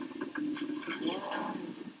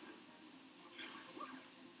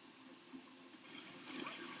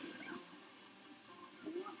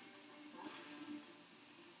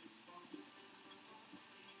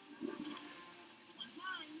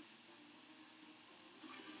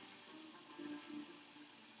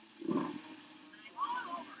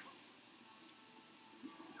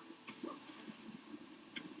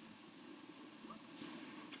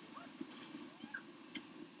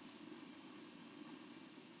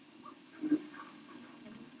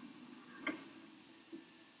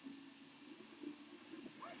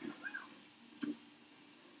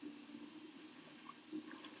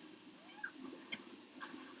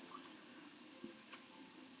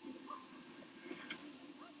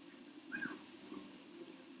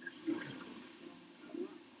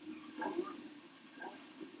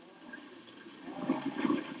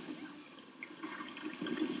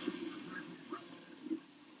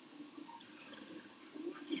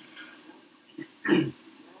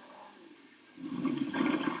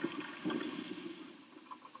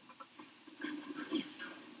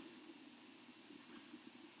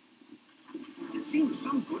 It seems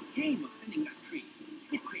some good came of thinning that tree.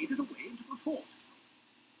 It created a way into the fort.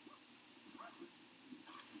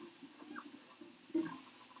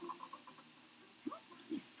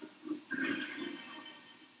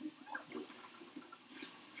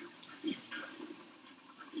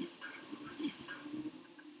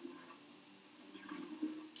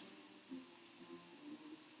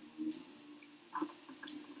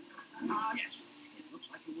 Ah, yes. It looks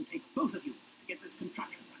like it will take both of you to get this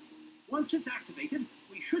contraption running. Once it's activated,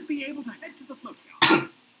 we should be able to head to the float yard.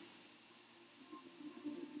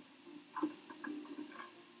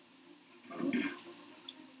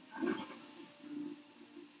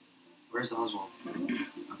 Where's Oswald?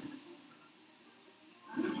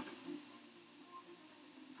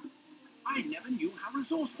 I never knew how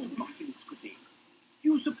resourceful Blockings could be.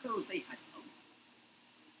 Do you suppose they had hope?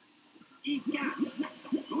 Egad, that's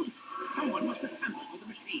not good. Someone must have tampered with the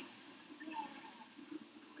machine.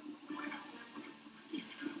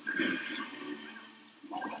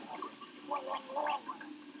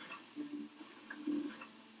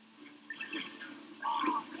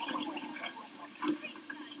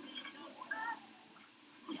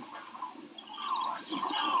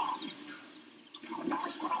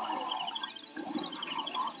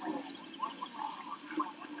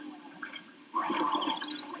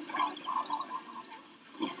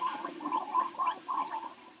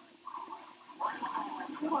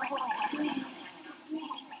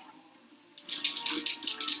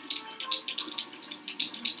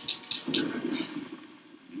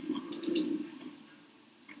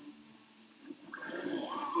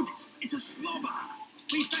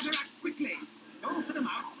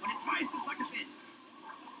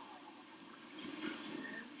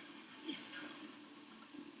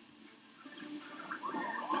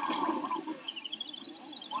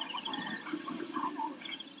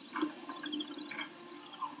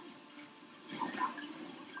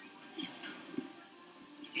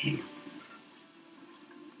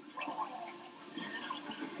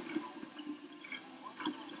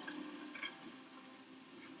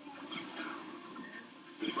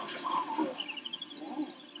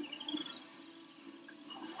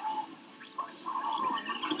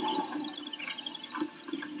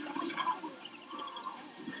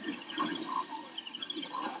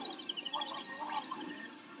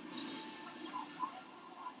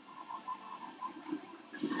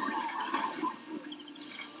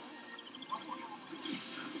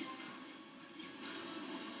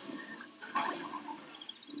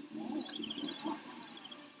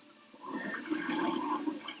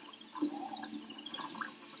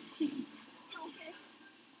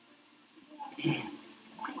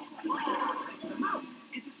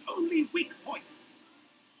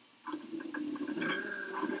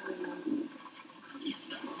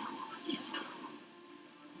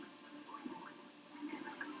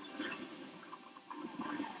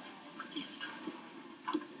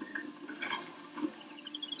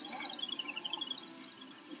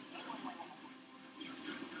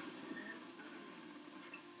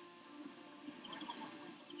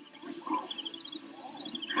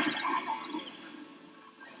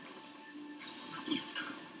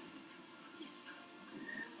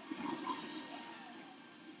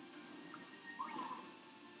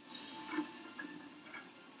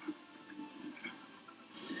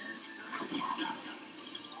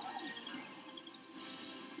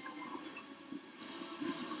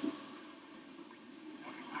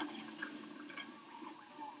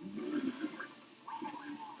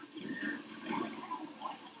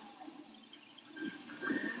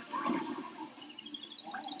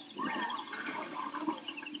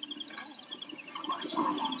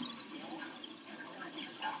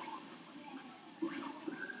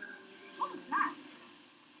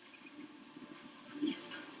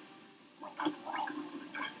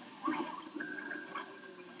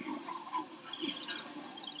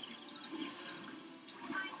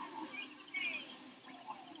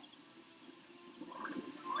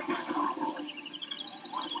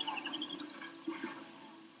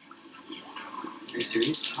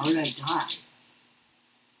 serious? How did I die?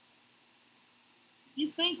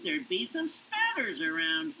 You'd think there'd be some spatters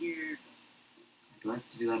around here. Do I have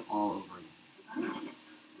to do that all over again?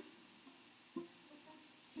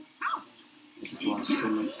 Ouch! I just lost so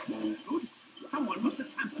much time. Good. Someone must have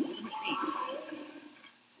tampered with the machine.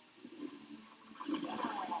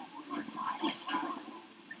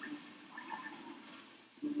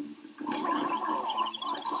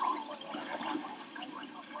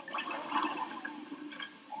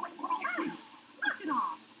 Knock it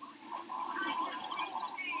off.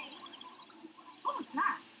 What was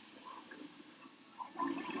that?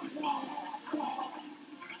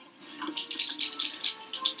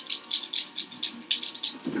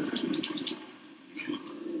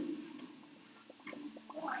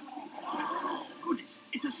 Goodness,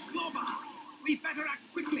 it's a slobber. We better act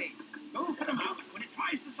quickly. Go for the mouth when it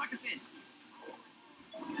tries to suck us in.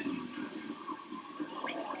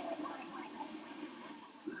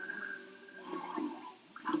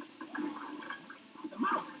 The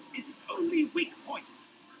mouth is its only weak point.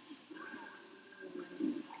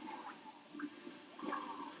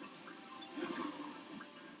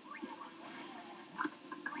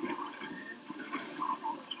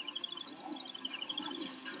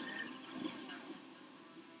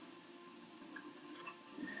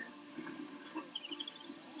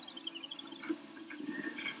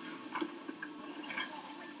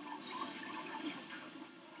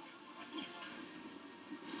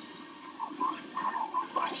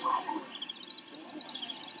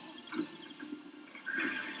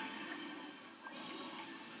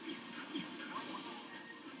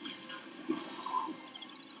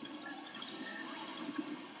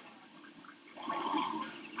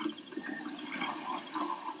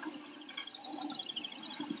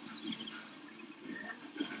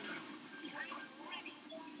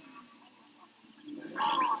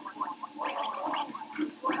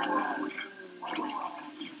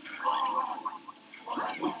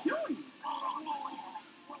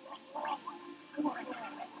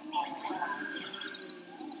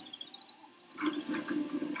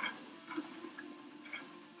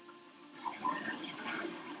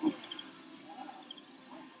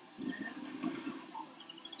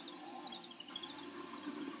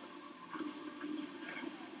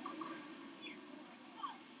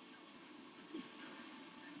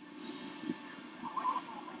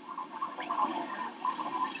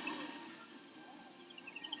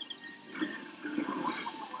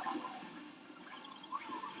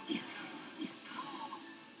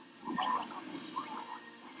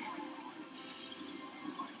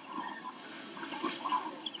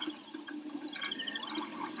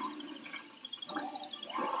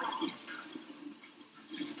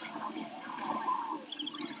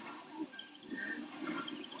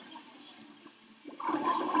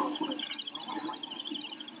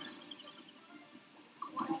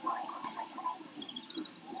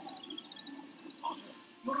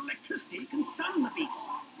 Your electricity can stun the beast.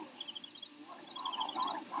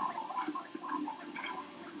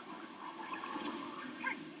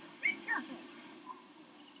 Hey, be careful.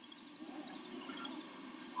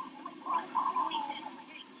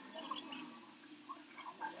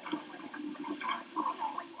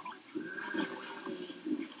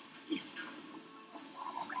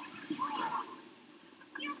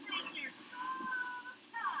 You think you're so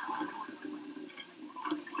tough.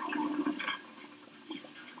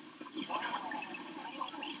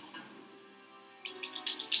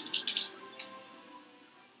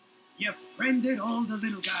 You friended all the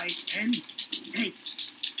little guys, and hey,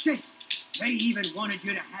 say, they even wanted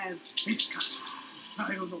you to have this costume.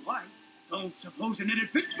 I don't know why. Don't suppose it it'd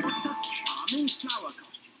fit. What a charming flower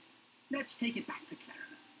costume. Let's take it back to Clara.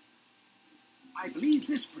 I believe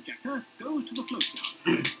this projector goes to the float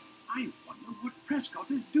yard. I wonder what Prescott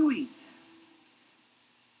is doing there.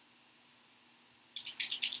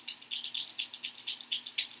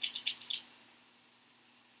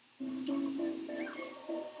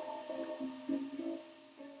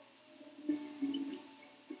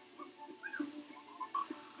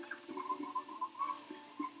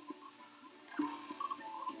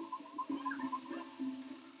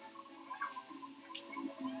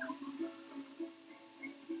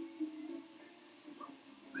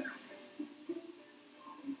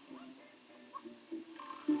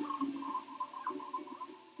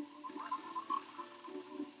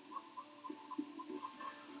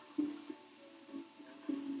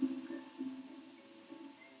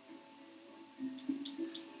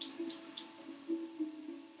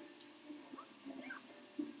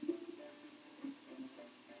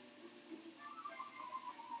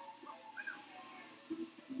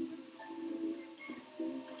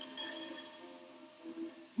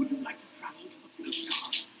 travel to the float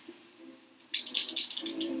yard.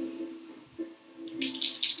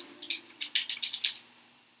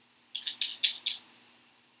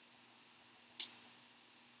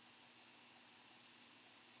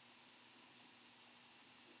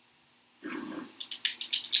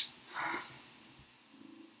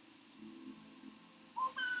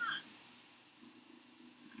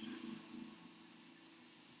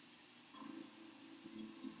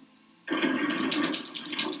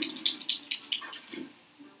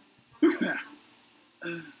 Who's there?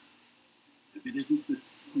 If it isn't the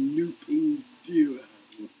snooping duo.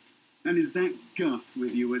 And is that Gus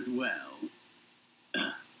with you as well?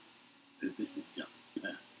 This is just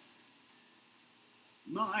perfect.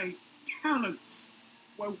 My talents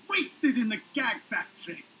were wasted in the gag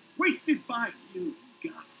factory. Wasted by you,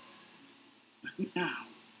 Gus. But now,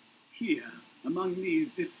 here, among these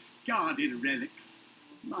discarded relics,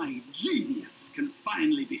 my genius can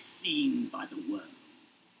finally be seen by the world.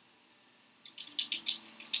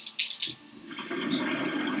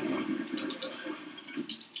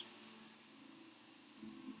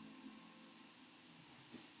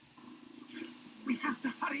 We have to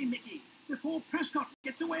hurry, Mickey, before Prescott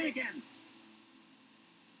gets away again.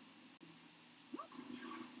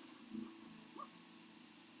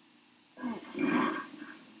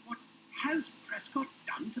 What has Prescott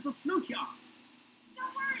done to the float yard?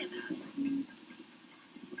 Don't worry about it.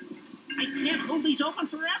 I can't hold these open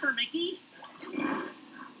forever, Mickey.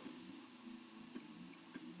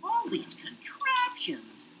 All these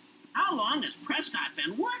contraptions. How long has Prescott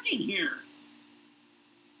been working here?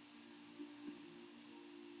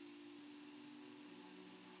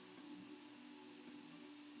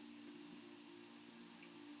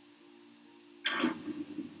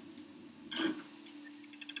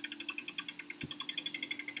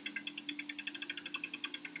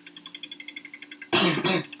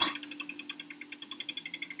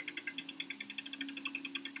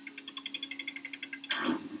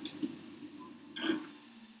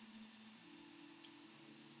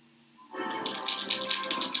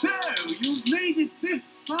 So, you've made it this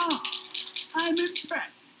far. I'm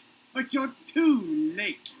impressed, but you're too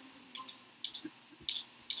late.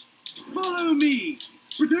 Follow me,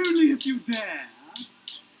 but only if you dare.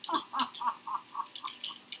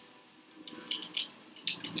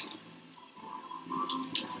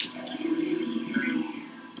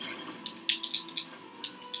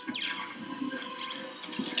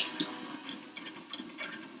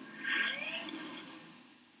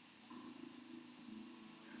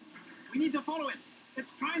 We need to follow it.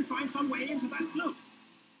 Let's try and find some way into that float.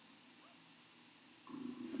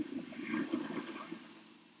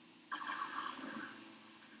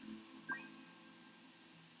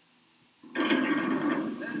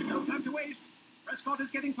 There's no time to waste. Prescott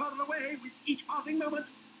is getting further away with each passing moment.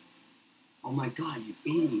 Oh my god, you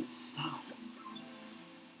idiot, stop.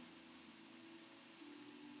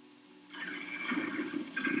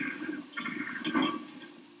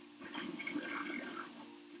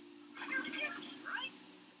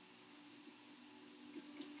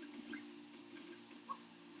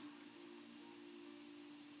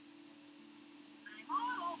 I'm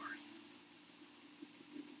all over it.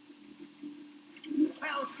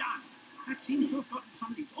 Well done. That seems to have gotten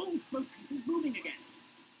some of these old float pieces moving again.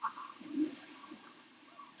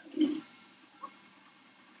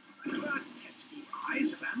 The pesky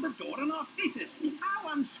eyes slammed the door in our faces. How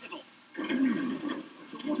uncivil. The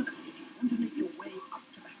water that if you want to make your way up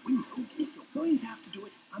to that window, you're going to have to do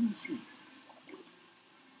it unseen.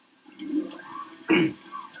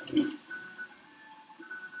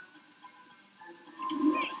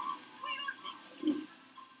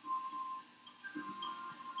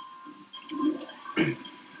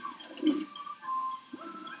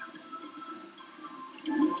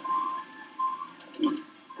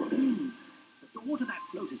 The door to that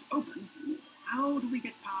float is open. How do we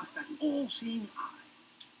get past that all-seeing eye?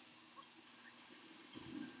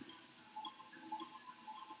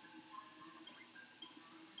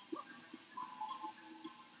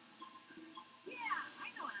 Yeah, I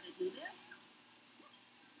know how to do this.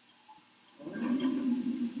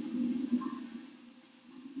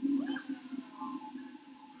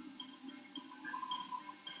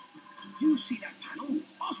 You see that panel?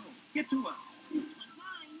 Oswald, get to her. This one's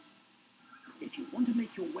mine. If you want to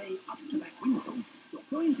make your way up to that window, you're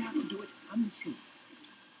going to have to do it unseen.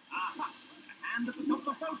 Aha! A hand at the top of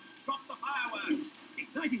the float. Drop the fireworks.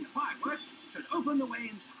 Igniting the fireworks should open the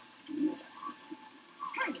way inside.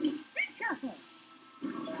 Hey, be careful.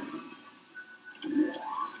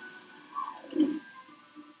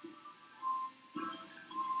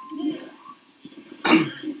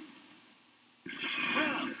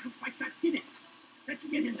 Well, looks like that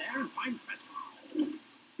get in there and find Prescott.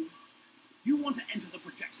 You want to enter the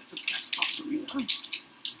projector to Prescott Arena?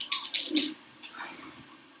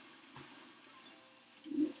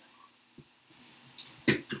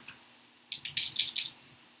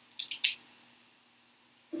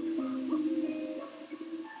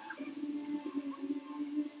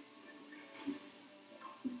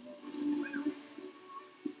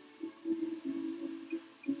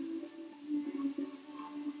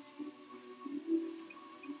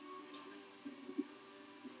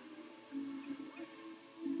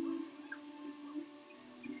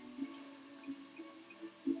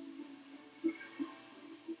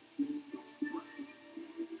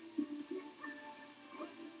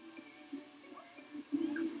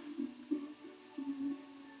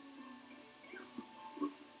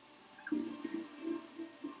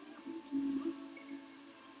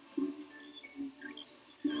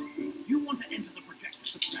 You want to enter the projector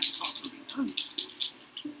to Prescott Arena?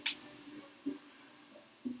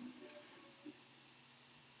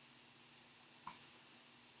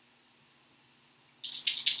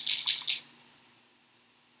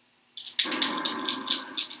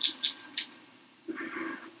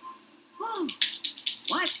 Oh,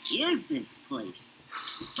 what is this place?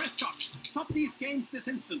 Prescott, stop these games this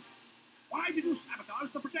instant. Why did you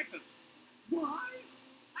sabotage the projectors? Why?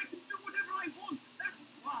 I can do whatever I want. That's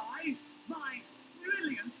why. My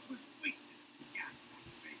brilliance was wasted. Yeah,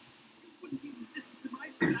 you wouldn't even listen to my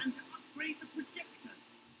plan to upgrade the projector.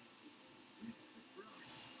 With the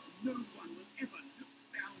brush, no one will ever look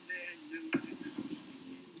down there and know that it's a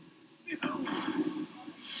behold.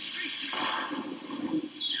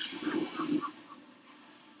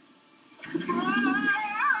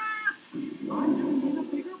 I'm in a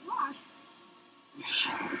bigger rush.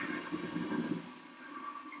 Shut up.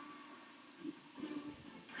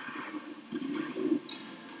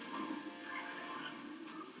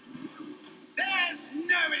 There's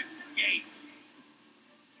no escape.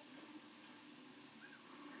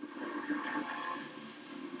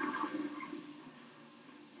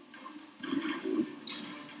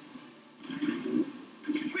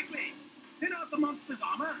 Quickly, thin out the monster's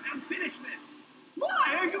armor and finish this.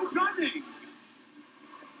 Why are you running?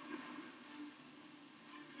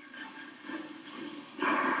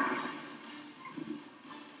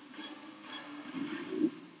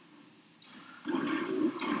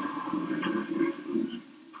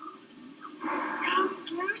 Come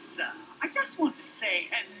closer. I just want to say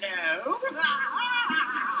hello.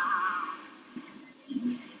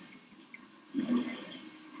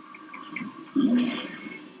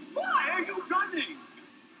 Why are you running?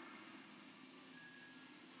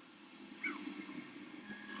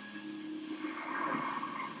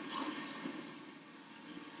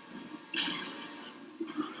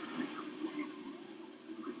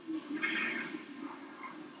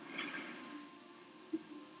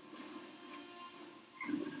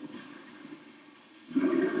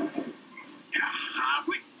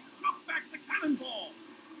 Quick, knock back the cannonball.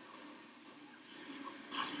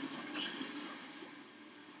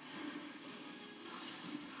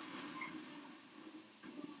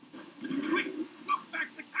 Quick, knock back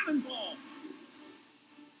the cannonball.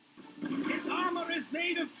 His armor is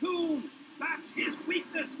made of tomb. That's his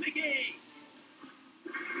weakness, Mickey.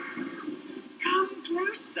 Come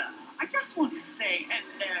closer. I just want to say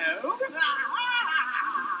hello.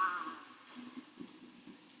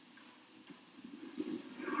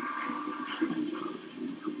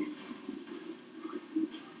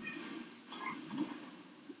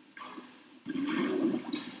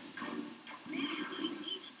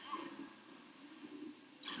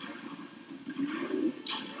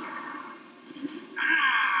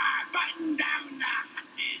 Button down the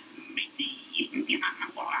hatches, matey.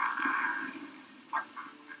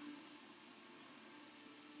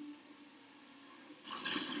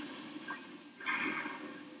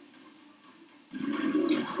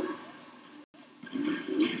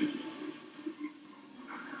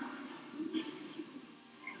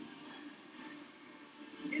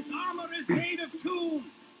 His armor is made of tomb.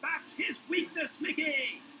 That's his weakness,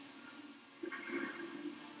 Mickey.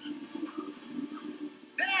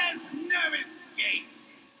 There's no escape.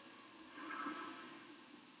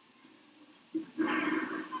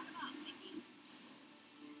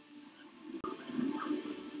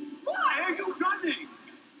 Why are you running?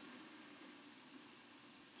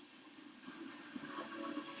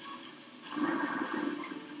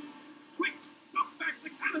 Quick, knock back the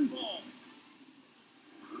cannonball.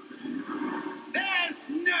 There's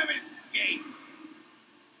no escape.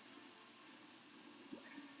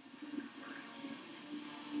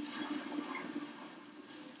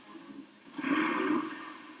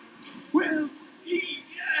 Well, he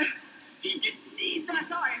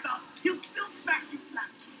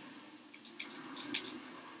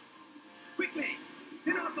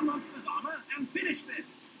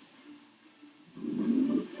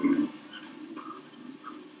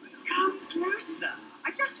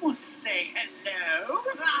I just want to say hello.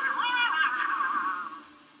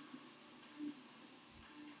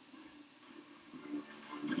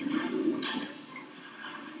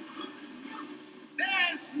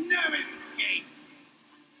 There's no escape.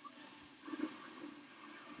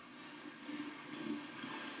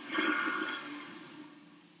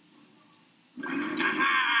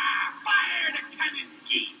 Fire the cannons,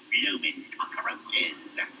 ye bloomin'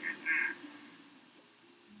 cockroaches!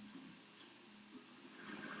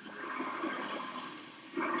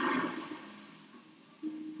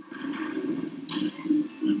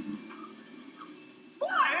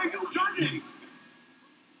 Why are you running?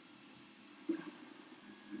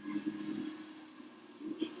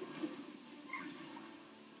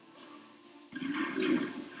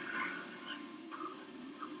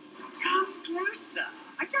 Come closer.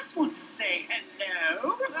 I just want to say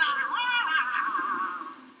hello.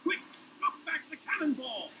 Quick, knock back the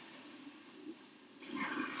cannonball.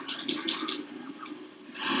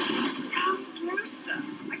 Come closer.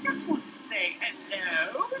 I just want to say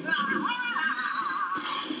hello.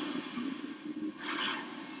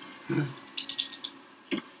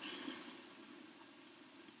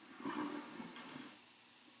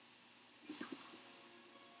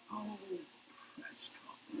 Oh,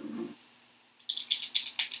 Prescott.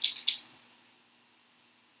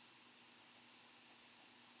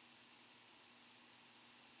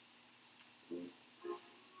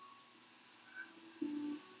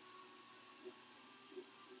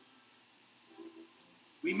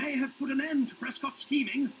 We may have put an end to Prescott's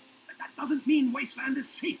scheming, but that doesn't mean Wasteland is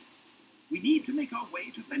safe. We need to make our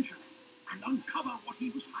way to Ventureland and uncover what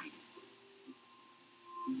he was hiding.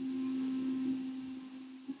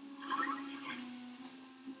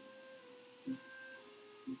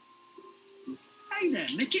 Hey there,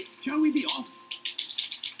 Mickey. Shall we be off?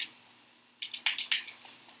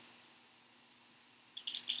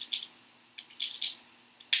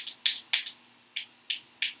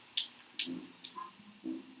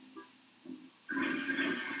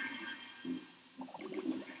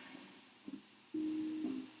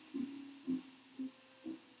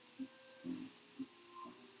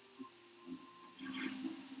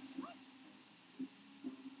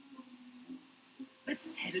 Let's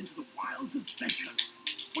head into the wilds of Ventureland.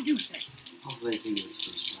 What do you say? Hopefully I can do this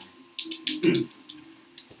first try.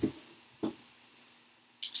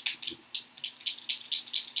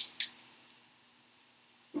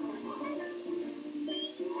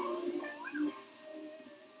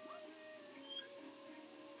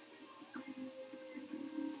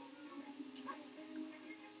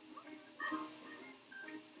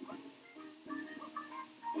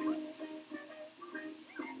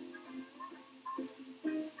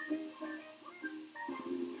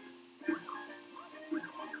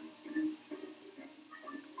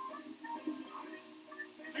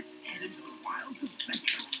 Let's head into the wilds of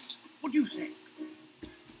Ventureland. What do you say?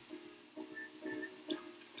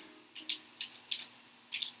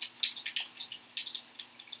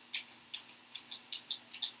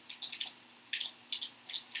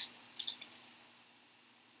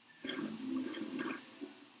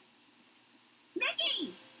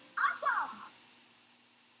 Mickey! Oswald!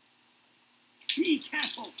 Be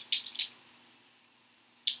careful!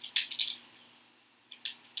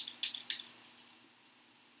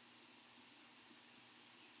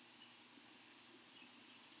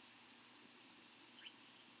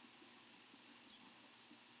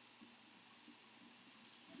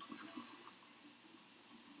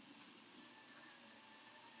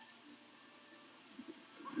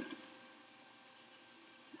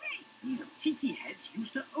 These tiki heads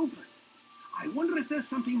used to open. I wonder if there's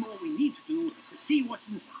something more we need to do to see what's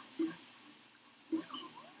inside.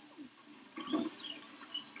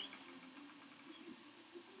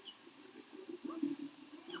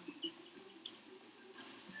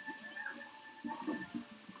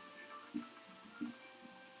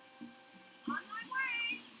 On my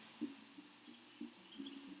way!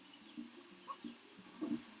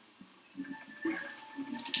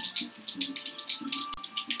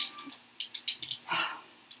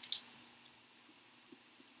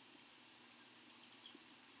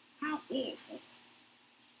 How awful.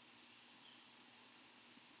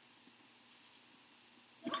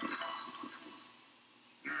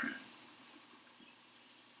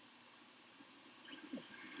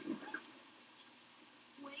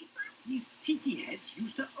 Wafer? These tiki heads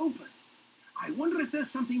used to open. I wonder if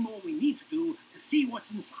there's something more we need to do to see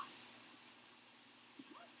what's inside.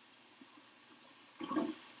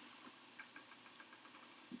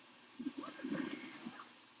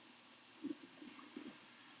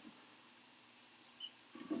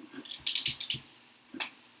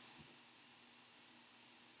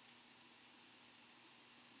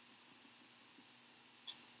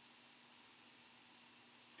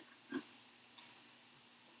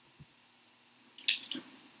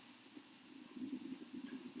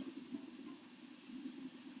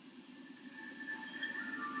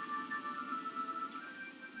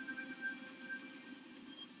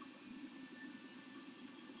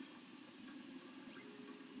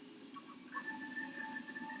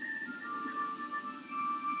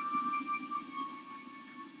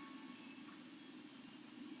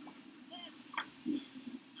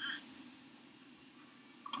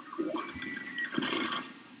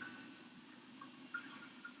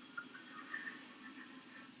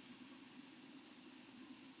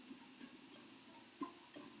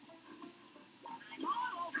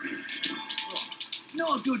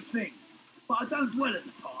 not a good thing, but I don't dwell in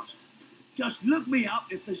the past. Just look me up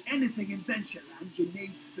if there's anything in Ventureland you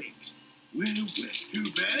need fixed. Well, too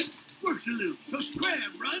bad. Works a little so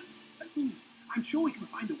scram, Runs. I'm sure we can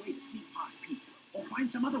find a way to sneak past Pete, or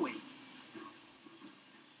find some other way to decide.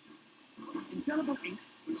 Indelible ink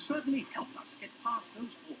would certainly help us get past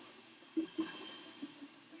those walls.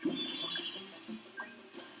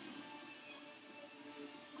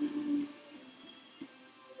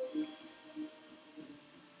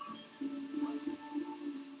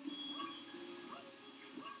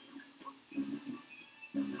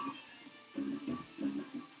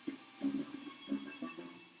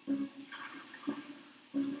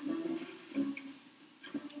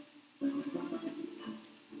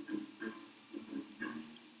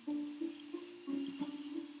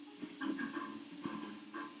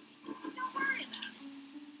 Don't worry about it.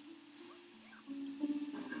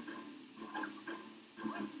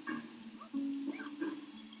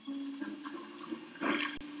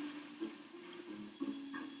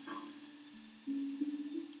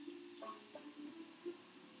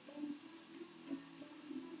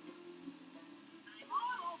 I'm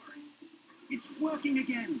all over it. It's working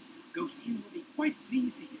again. Ghost Inn will be quite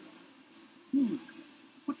pleased to hear about this.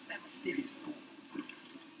 What's that mysterious door?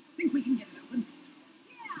 Think we can get it open?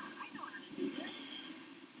 Yeah, I know how to do this.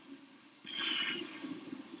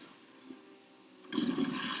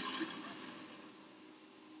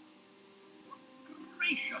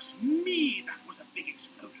 Gracious me, that was a big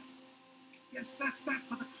explosion. Yes, that's that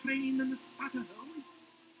for the crane and the spatter hose.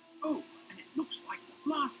 Oh, and it looks like the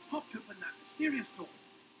blast popped open that mysterious door.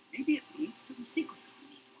 Maybe it leads to the secret we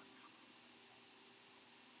need to uncover.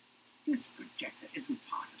 This projector isn't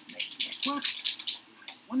part of the main network.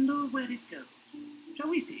 I wonder where it goes. Shall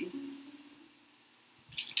we see?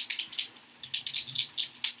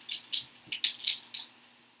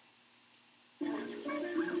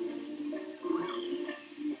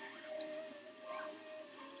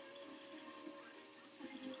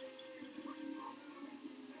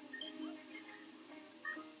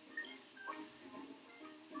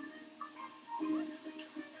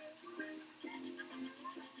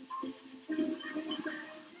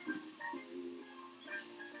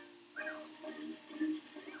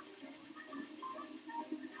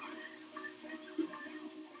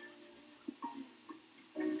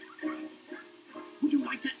 Would you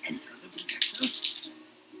like to enter the projector?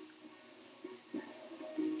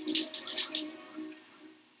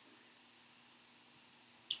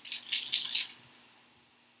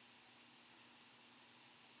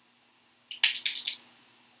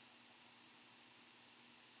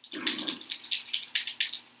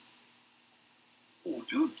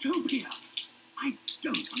 Autotopia! I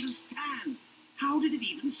don't understand. How did it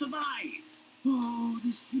even survive? Oh,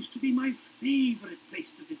 this used to be my favorite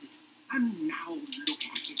place to visit. And now look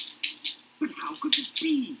at it. But how could this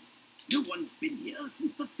be? No one's been here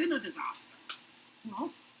since the Thinner disaster.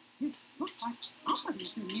 Well, it looks like somebody's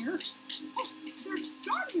been here. Oh, there's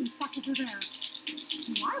guardians stuck over there.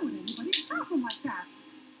 Why would anybody trap them like that?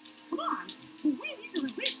 Come on, we need to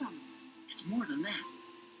release them. It's more than that.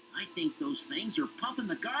 I think those things are pumping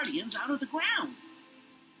the Guardians out of the ground.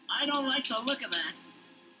 I don't like the look of that.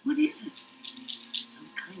 What is it? Some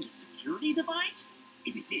kind of security device?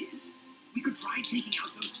 If it is, we could try taking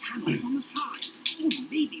out those panels on the side. Or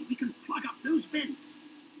maybe we can plug up those vents.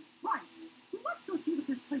 Right, let's go see what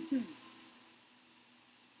this place is.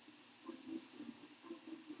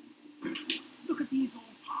 Look at these old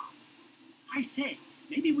parts. I say,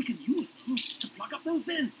 maybe we can use them to plug up those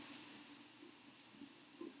vents.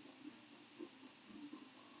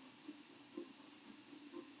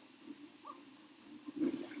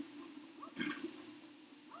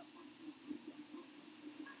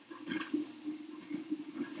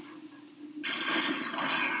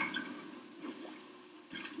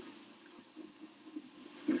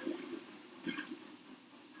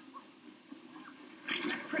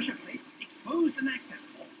 That pressure plate exposed an access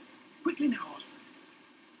port. Quickly now, Oswald.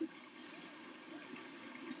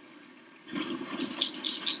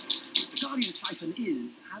 The Guardian siphon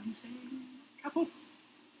is, how do you say, kaput?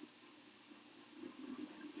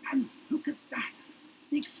 And look at that!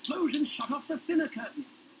 The explosion shut off the Thinner curtain.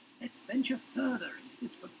 Let's venture further into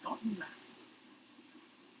this forgotten land.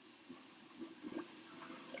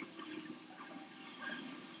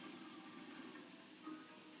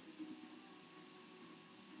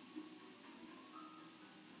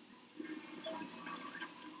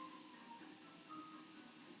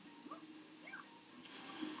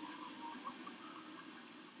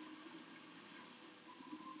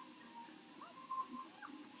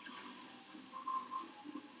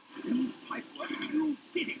 These pipe work, you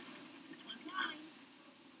did it. This one's mine.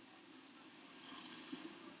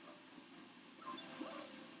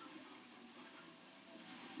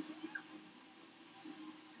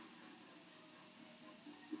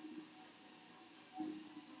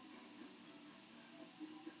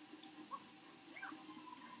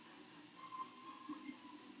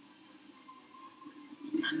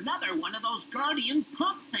 another one of those Guardian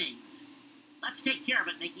pump things. Let's take care of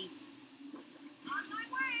it, Nikki. On my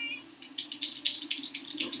way.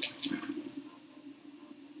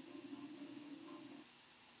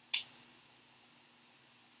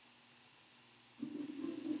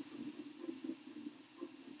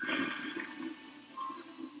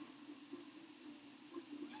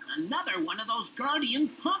 It's another one of those Guardian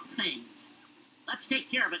pump things. Let's take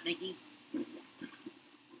care of it, Nikki.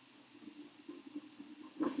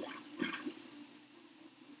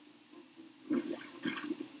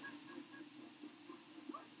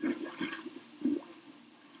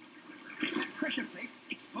 Pressure plate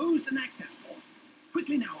exposed an access port.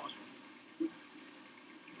 Quickly now, Oswald.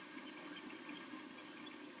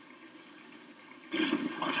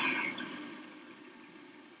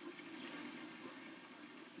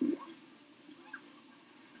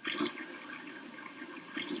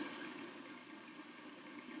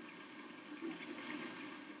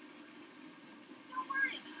 Don't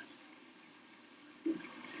worry about it.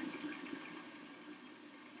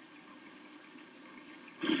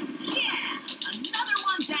 Yeah! Another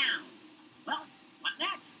one down! Well, what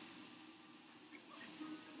next?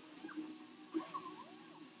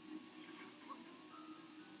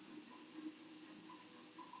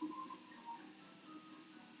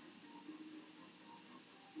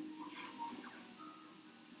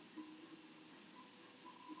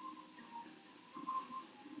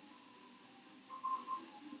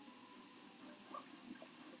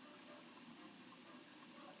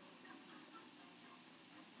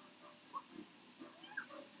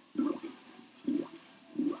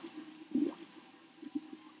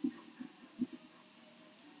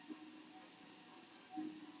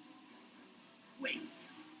 Wait.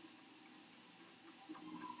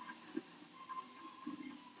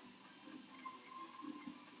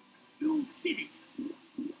 Who did it?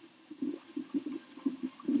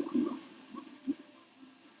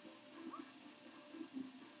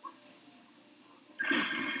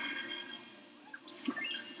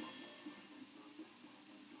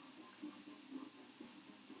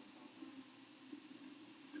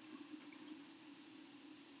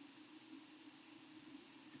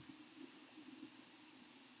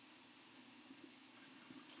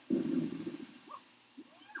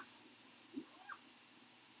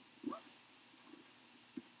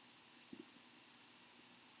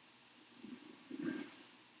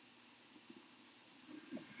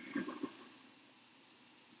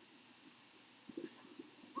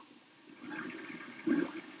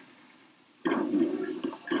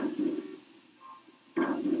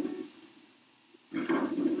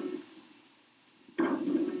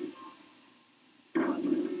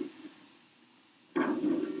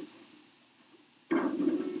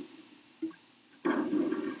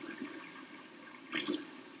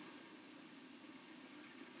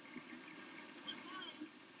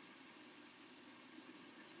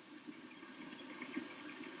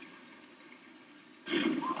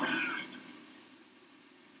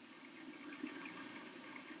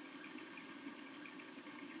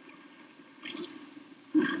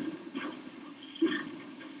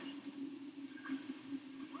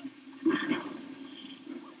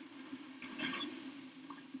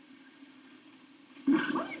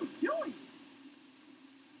 What are you doing?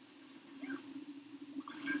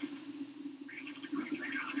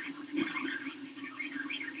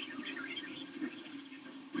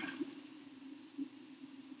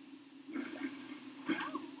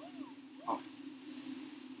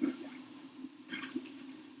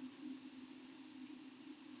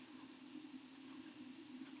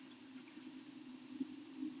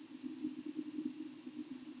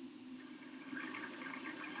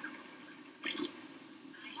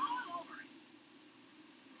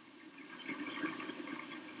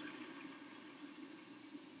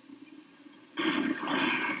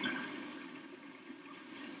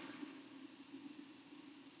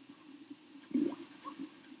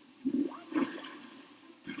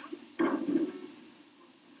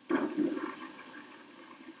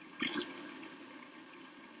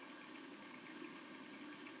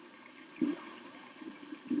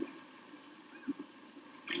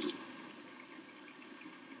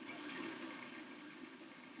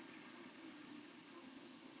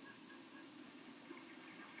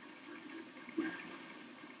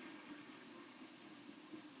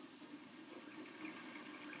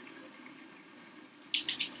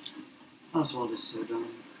 Oswald is so dumb.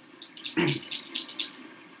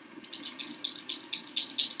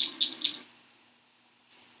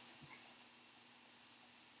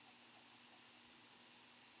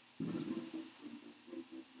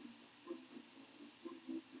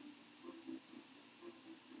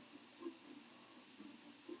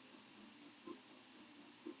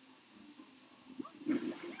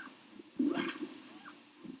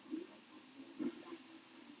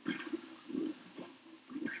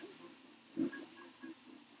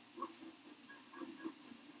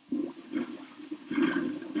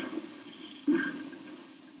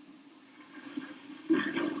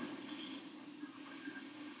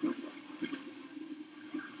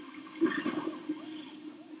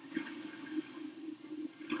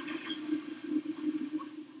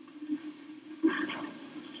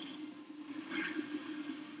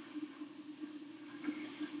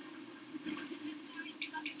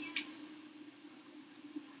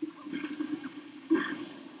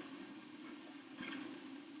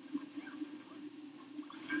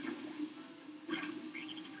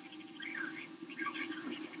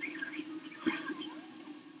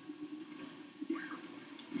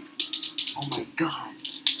 God.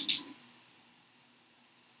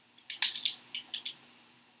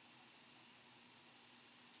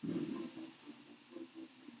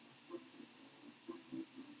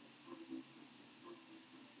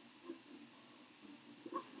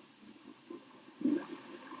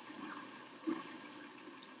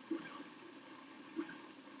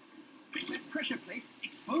 That pressure plate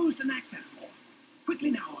exposed an access port. Quickly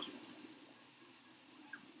now, Oswald.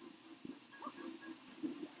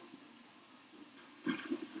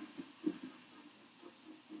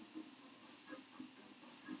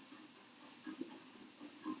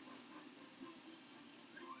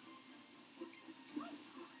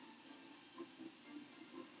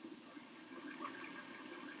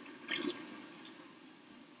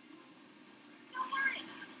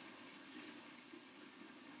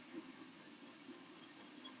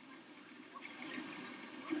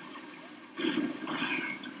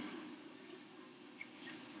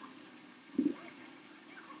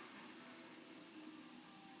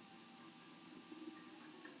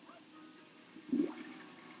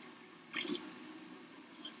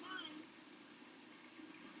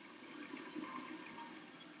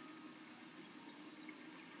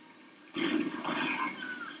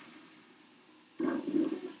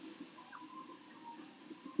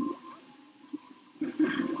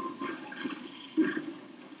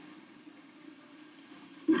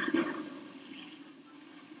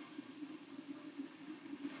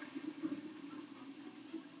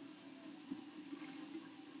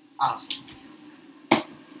 Awesome.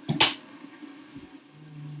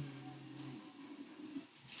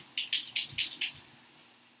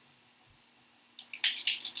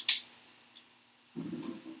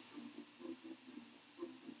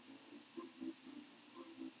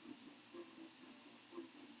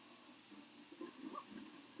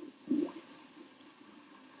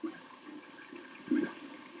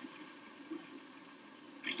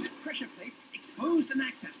 That pressure plate exposed an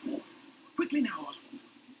access port. Quickly now, Oswald.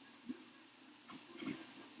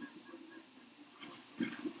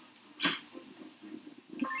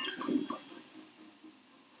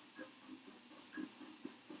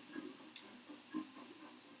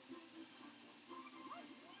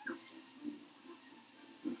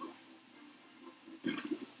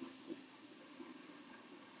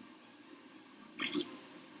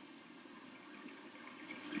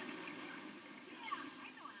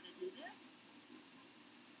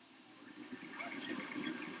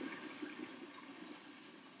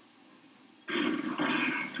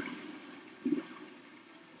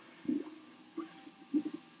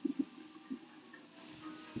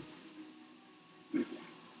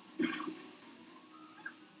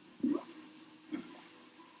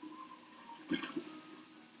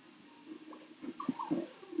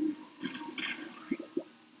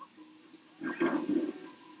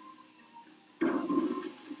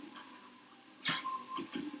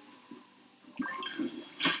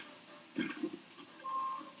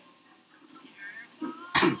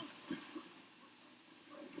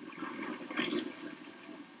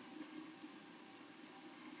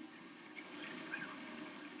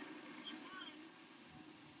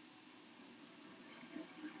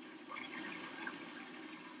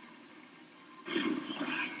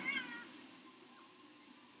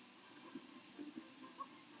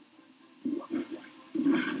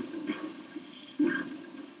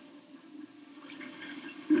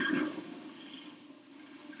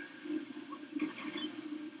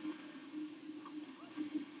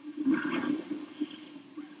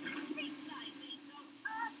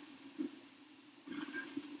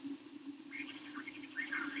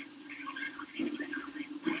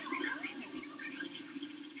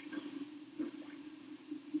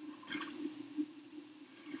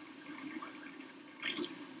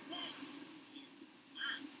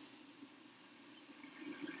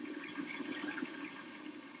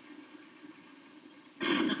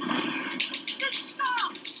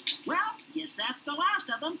 That's the last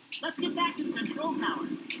of them. Let's get back to the control tower.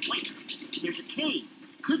 Wait, there's a cave.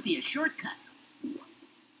 Could be a shortcut.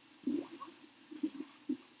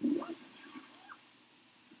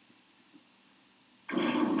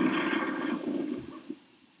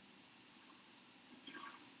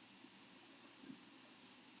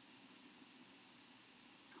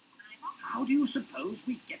 How do you suppose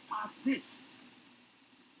we get past this?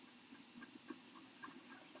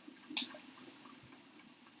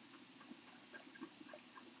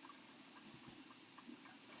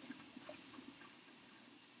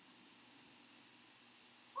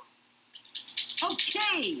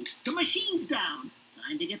 Okay, the machine's down.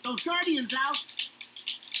 Time to get those Guardians out.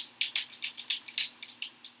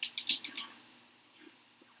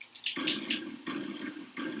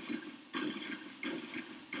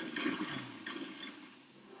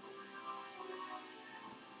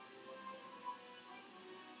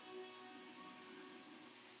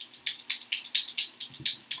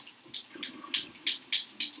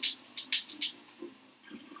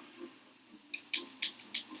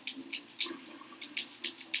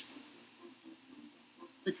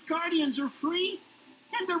 Guardians are free,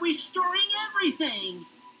 and they're restoring everything.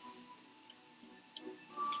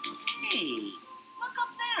 Hey, look up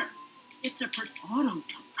there. It's a Autotone.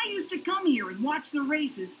 I used to come here and watch the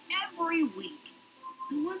races every week.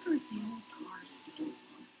 I wonder if the old car's still on.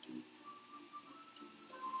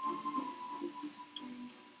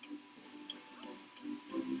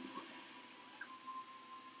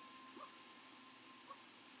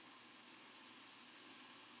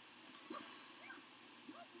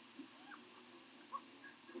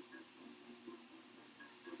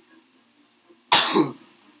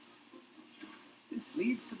 This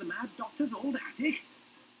leads to the Mad Doctor's old attic.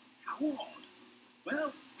 How odd.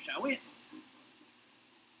 Well, shall we?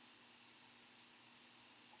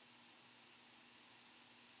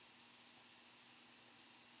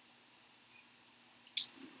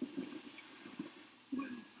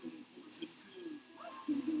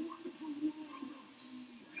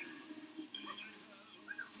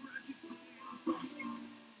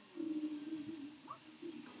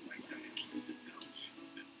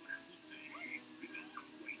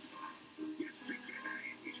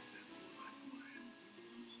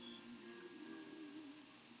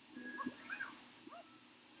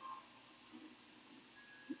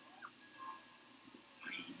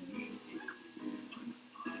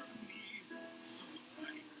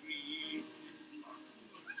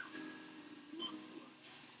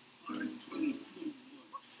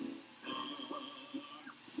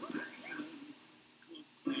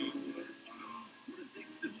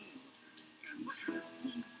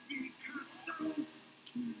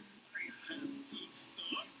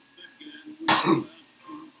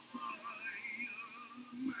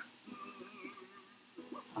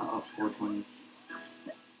 Oh, 420.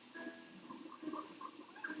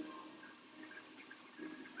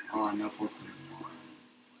 Oh, no, 420.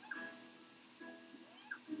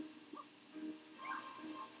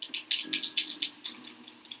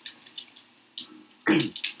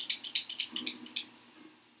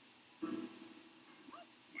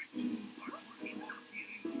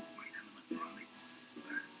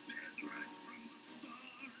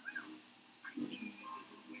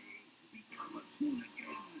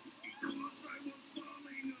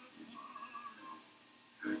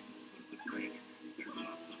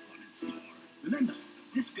 Remember,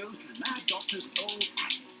 this goes to the Mad Doctor's old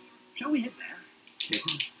attic. Shall we head there? Yeah.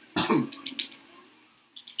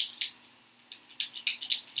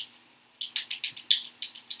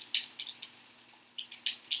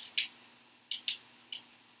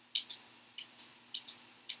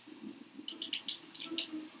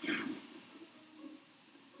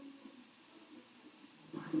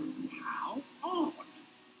 How odd.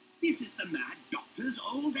 This is the Mad Doctor's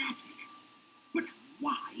old attic. But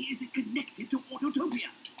why is it connected to Autotopia?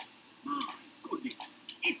 My goodness,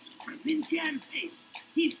 it's Gremlin Jamface.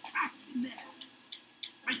 He's trapped in there.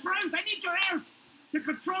 My friends, I need your help. The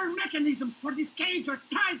control mechanisms for this cage are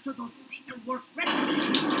tied to those Peterworks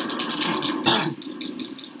replicators.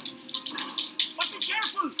 But be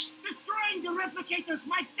careful! Destroying the replicators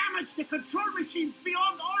might damage the control machines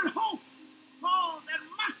beyond all hope. Oh, there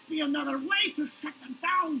must be another way to shut them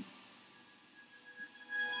down.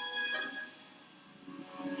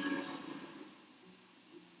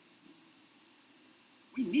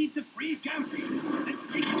 We need to free Jamface.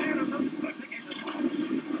 Let's take care of those replicators.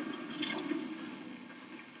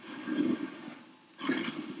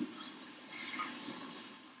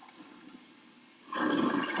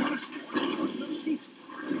 Those seats.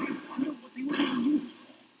 I wonder what they were being used for.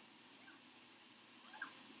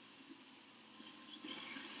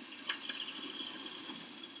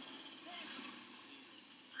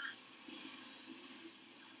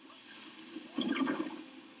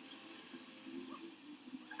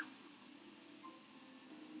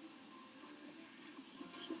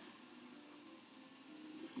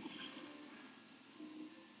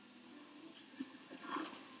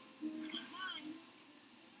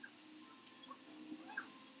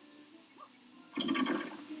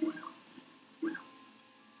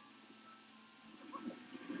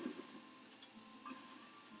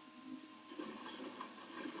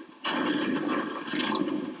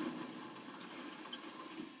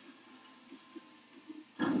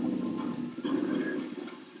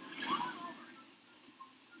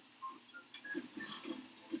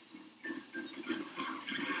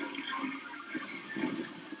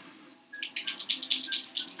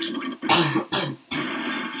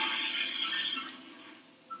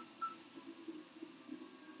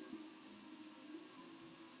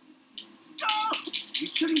 We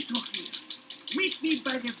shouldn't talk here. Meet me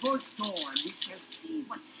by the vault door, and we shall see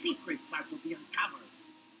what secrets are to be uncovered.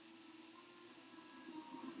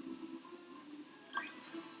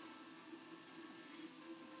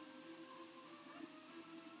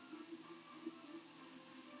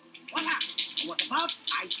 Voila! What about?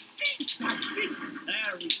 I think.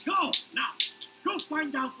 There we go. Now, go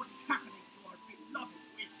find out what is happening to our beloved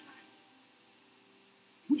wasteland.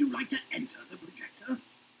 Would you like to enter the projector?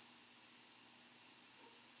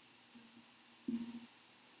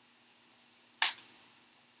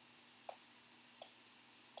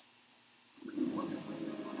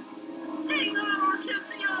 Hang on,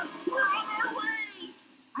 Hortensia! We're on our way!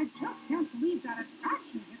 I just can't believe that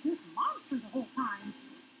attraction hit this monster the whole time.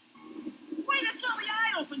 Wait until the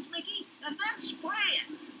eye opens, Mickey, and then spray it!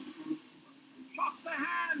 Shock the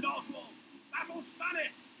hand, Oswald! That'll stun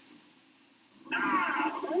it!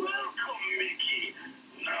 Ah, welcome, Mickey!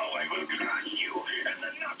 Now I will crush you and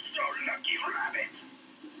the not-so-lucky rabbit!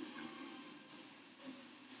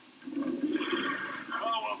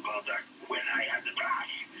 How about that when I have the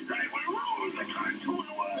brush? I will rule the cartoon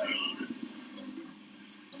world!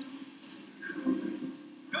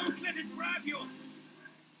 Don't let it grab you!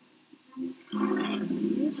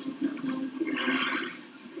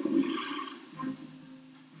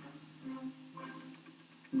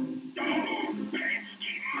 Oh,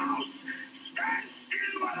 pesky mouse! Stand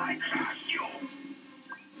still while I crush you!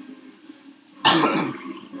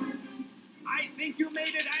 I think you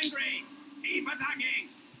made it angry! Keep attacking!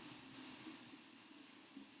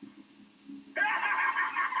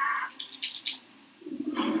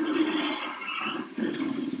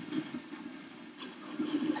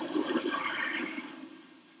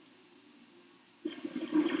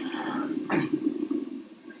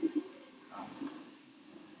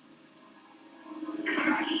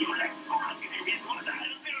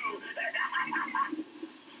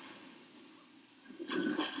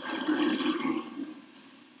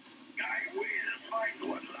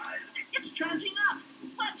 It's charging up!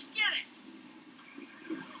 Let's get it!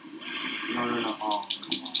 No. Oh,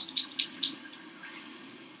 come on.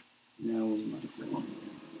 No, motherfucker.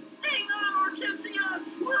 Hang on, Hortensia!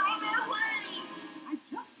 We're on our way! I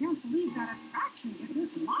just can't believe that attraction hit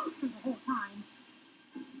this monster the whole time.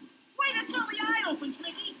 Wait until the eye opens,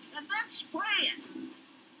 Mickey, and then spray it!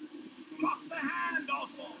 Shock the hand,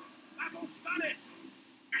 Oswald! That'll stun it!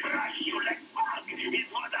 Crush you like bug is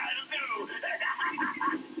what I'll do!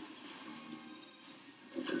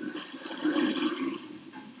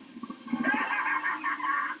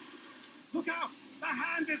 Look out! The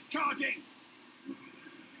hand is charging!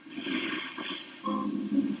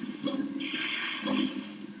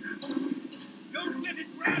 Don't let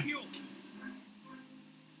it grab you!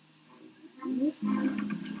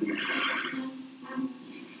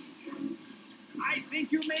 I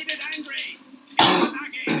think you made it angry! Keep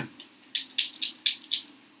attacking!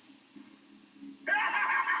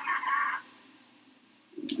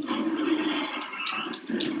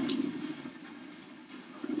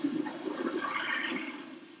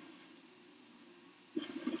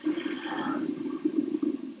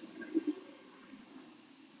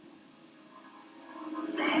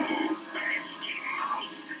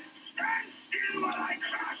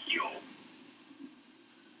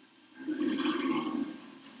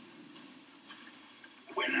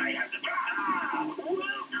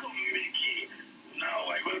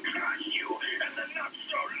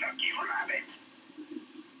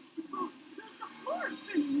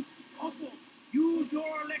 Oswald, use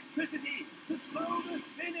your electricity to slow the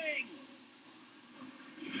spinning!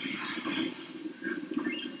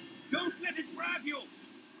 Don't let it grab you!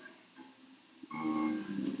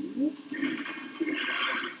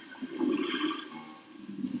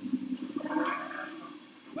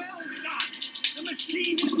 Well done! The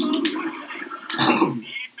machine is malfunctioning!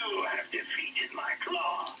 You have defeated my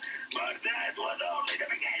claw, but that was only the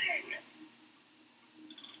beginning!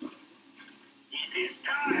 It is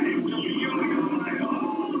time to show you my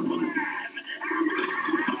whole plan!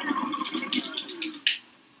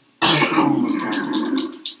 Almost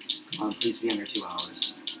done. Please be under 2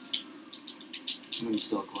 hours. I'm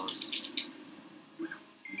so close.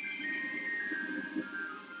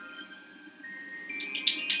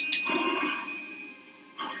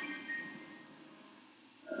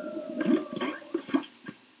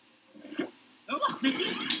 Look,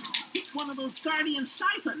 Mickey! It's one of those Guardian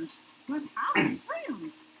siphons. But how did you free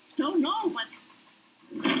him? Don't know, but...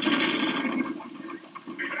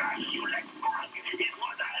 Crush you like bug is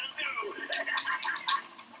what I'll do!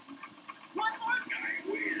 One more... I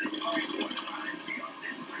will find one life beyond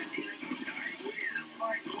this planet. I will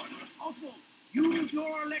find one. Oswald, use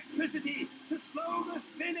your electricity to slow the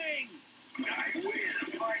spinning! I will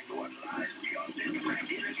find one life beyond this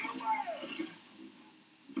planet world!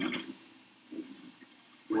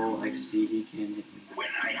 Whoa, XD, he can't hit me. When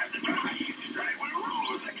I have the brush, I will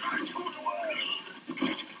rule the cartoon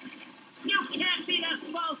world! You can't beat us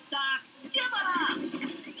both, Doc!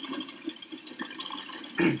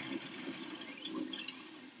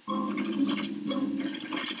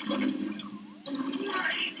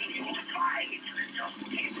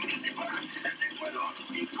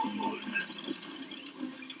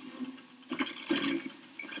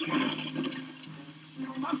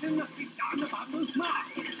 Something must be done about those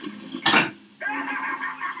masks.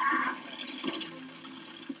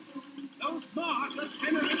 Those masks are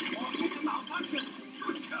generous walking the malfunction.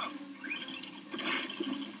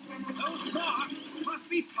 Those masks must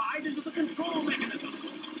be tied into the control mechanism.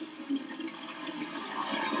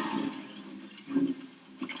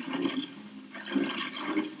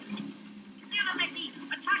 Get him, Mickey!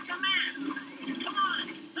 Attack the masks! Come on,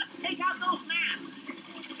 let's take out those masks!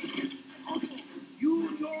 Also,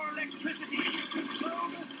 use your electricity. Slow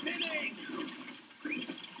the spinning.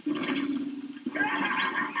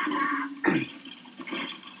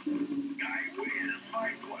 I will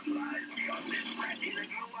find what lies beyond this wretched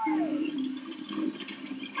little world.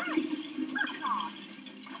 Hey, knock it off!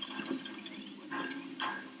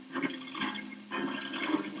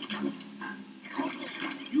 Also,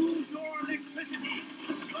 use your electricity.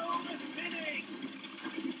 Slow the spinning.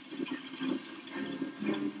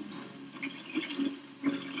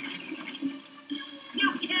 You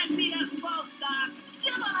can't beat us both, Doc!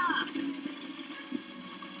 Give it up!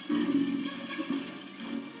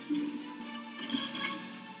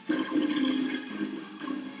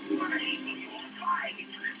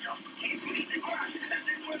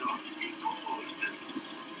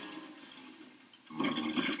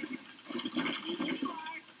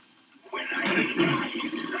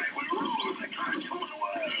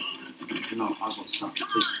 No, Oswald, stop.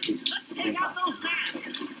 Please. Let's Thank take out God. those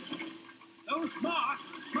masks! Those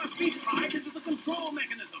masks must be tied into the control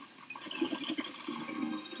mechanism.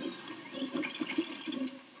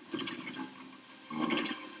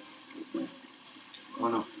 Oh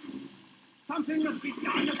no. Something must be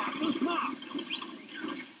done about those masks.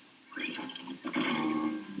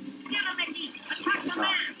 Get him, Mickey! Attack the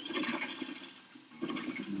masks!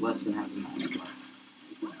 Less than half the match.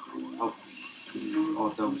 Oh. Oh,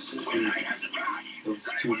 that was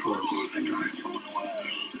too close.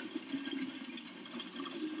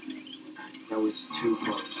 That was too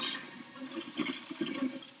close.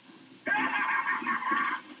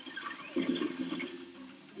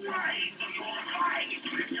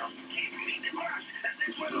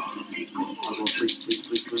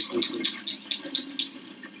 Oswald, please.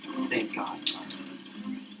 Thank God.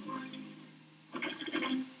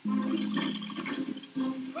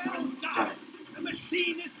 Well Got done. it. The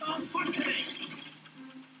machine is malfunctioning.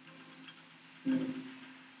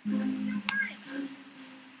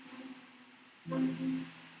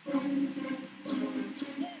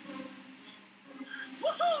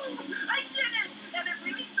 Woohoo! I did it! And it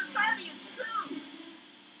released the Guardians, too!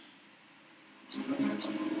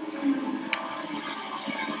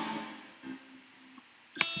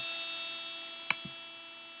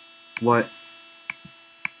 What?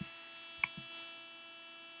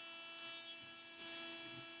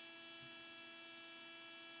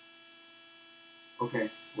 Okay,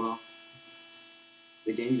 well,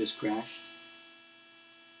 the game just crashed.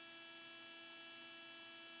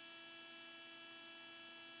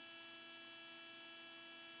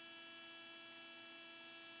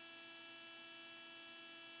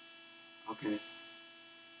 Okay.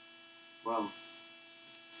 Well,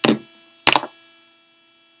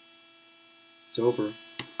 it's over.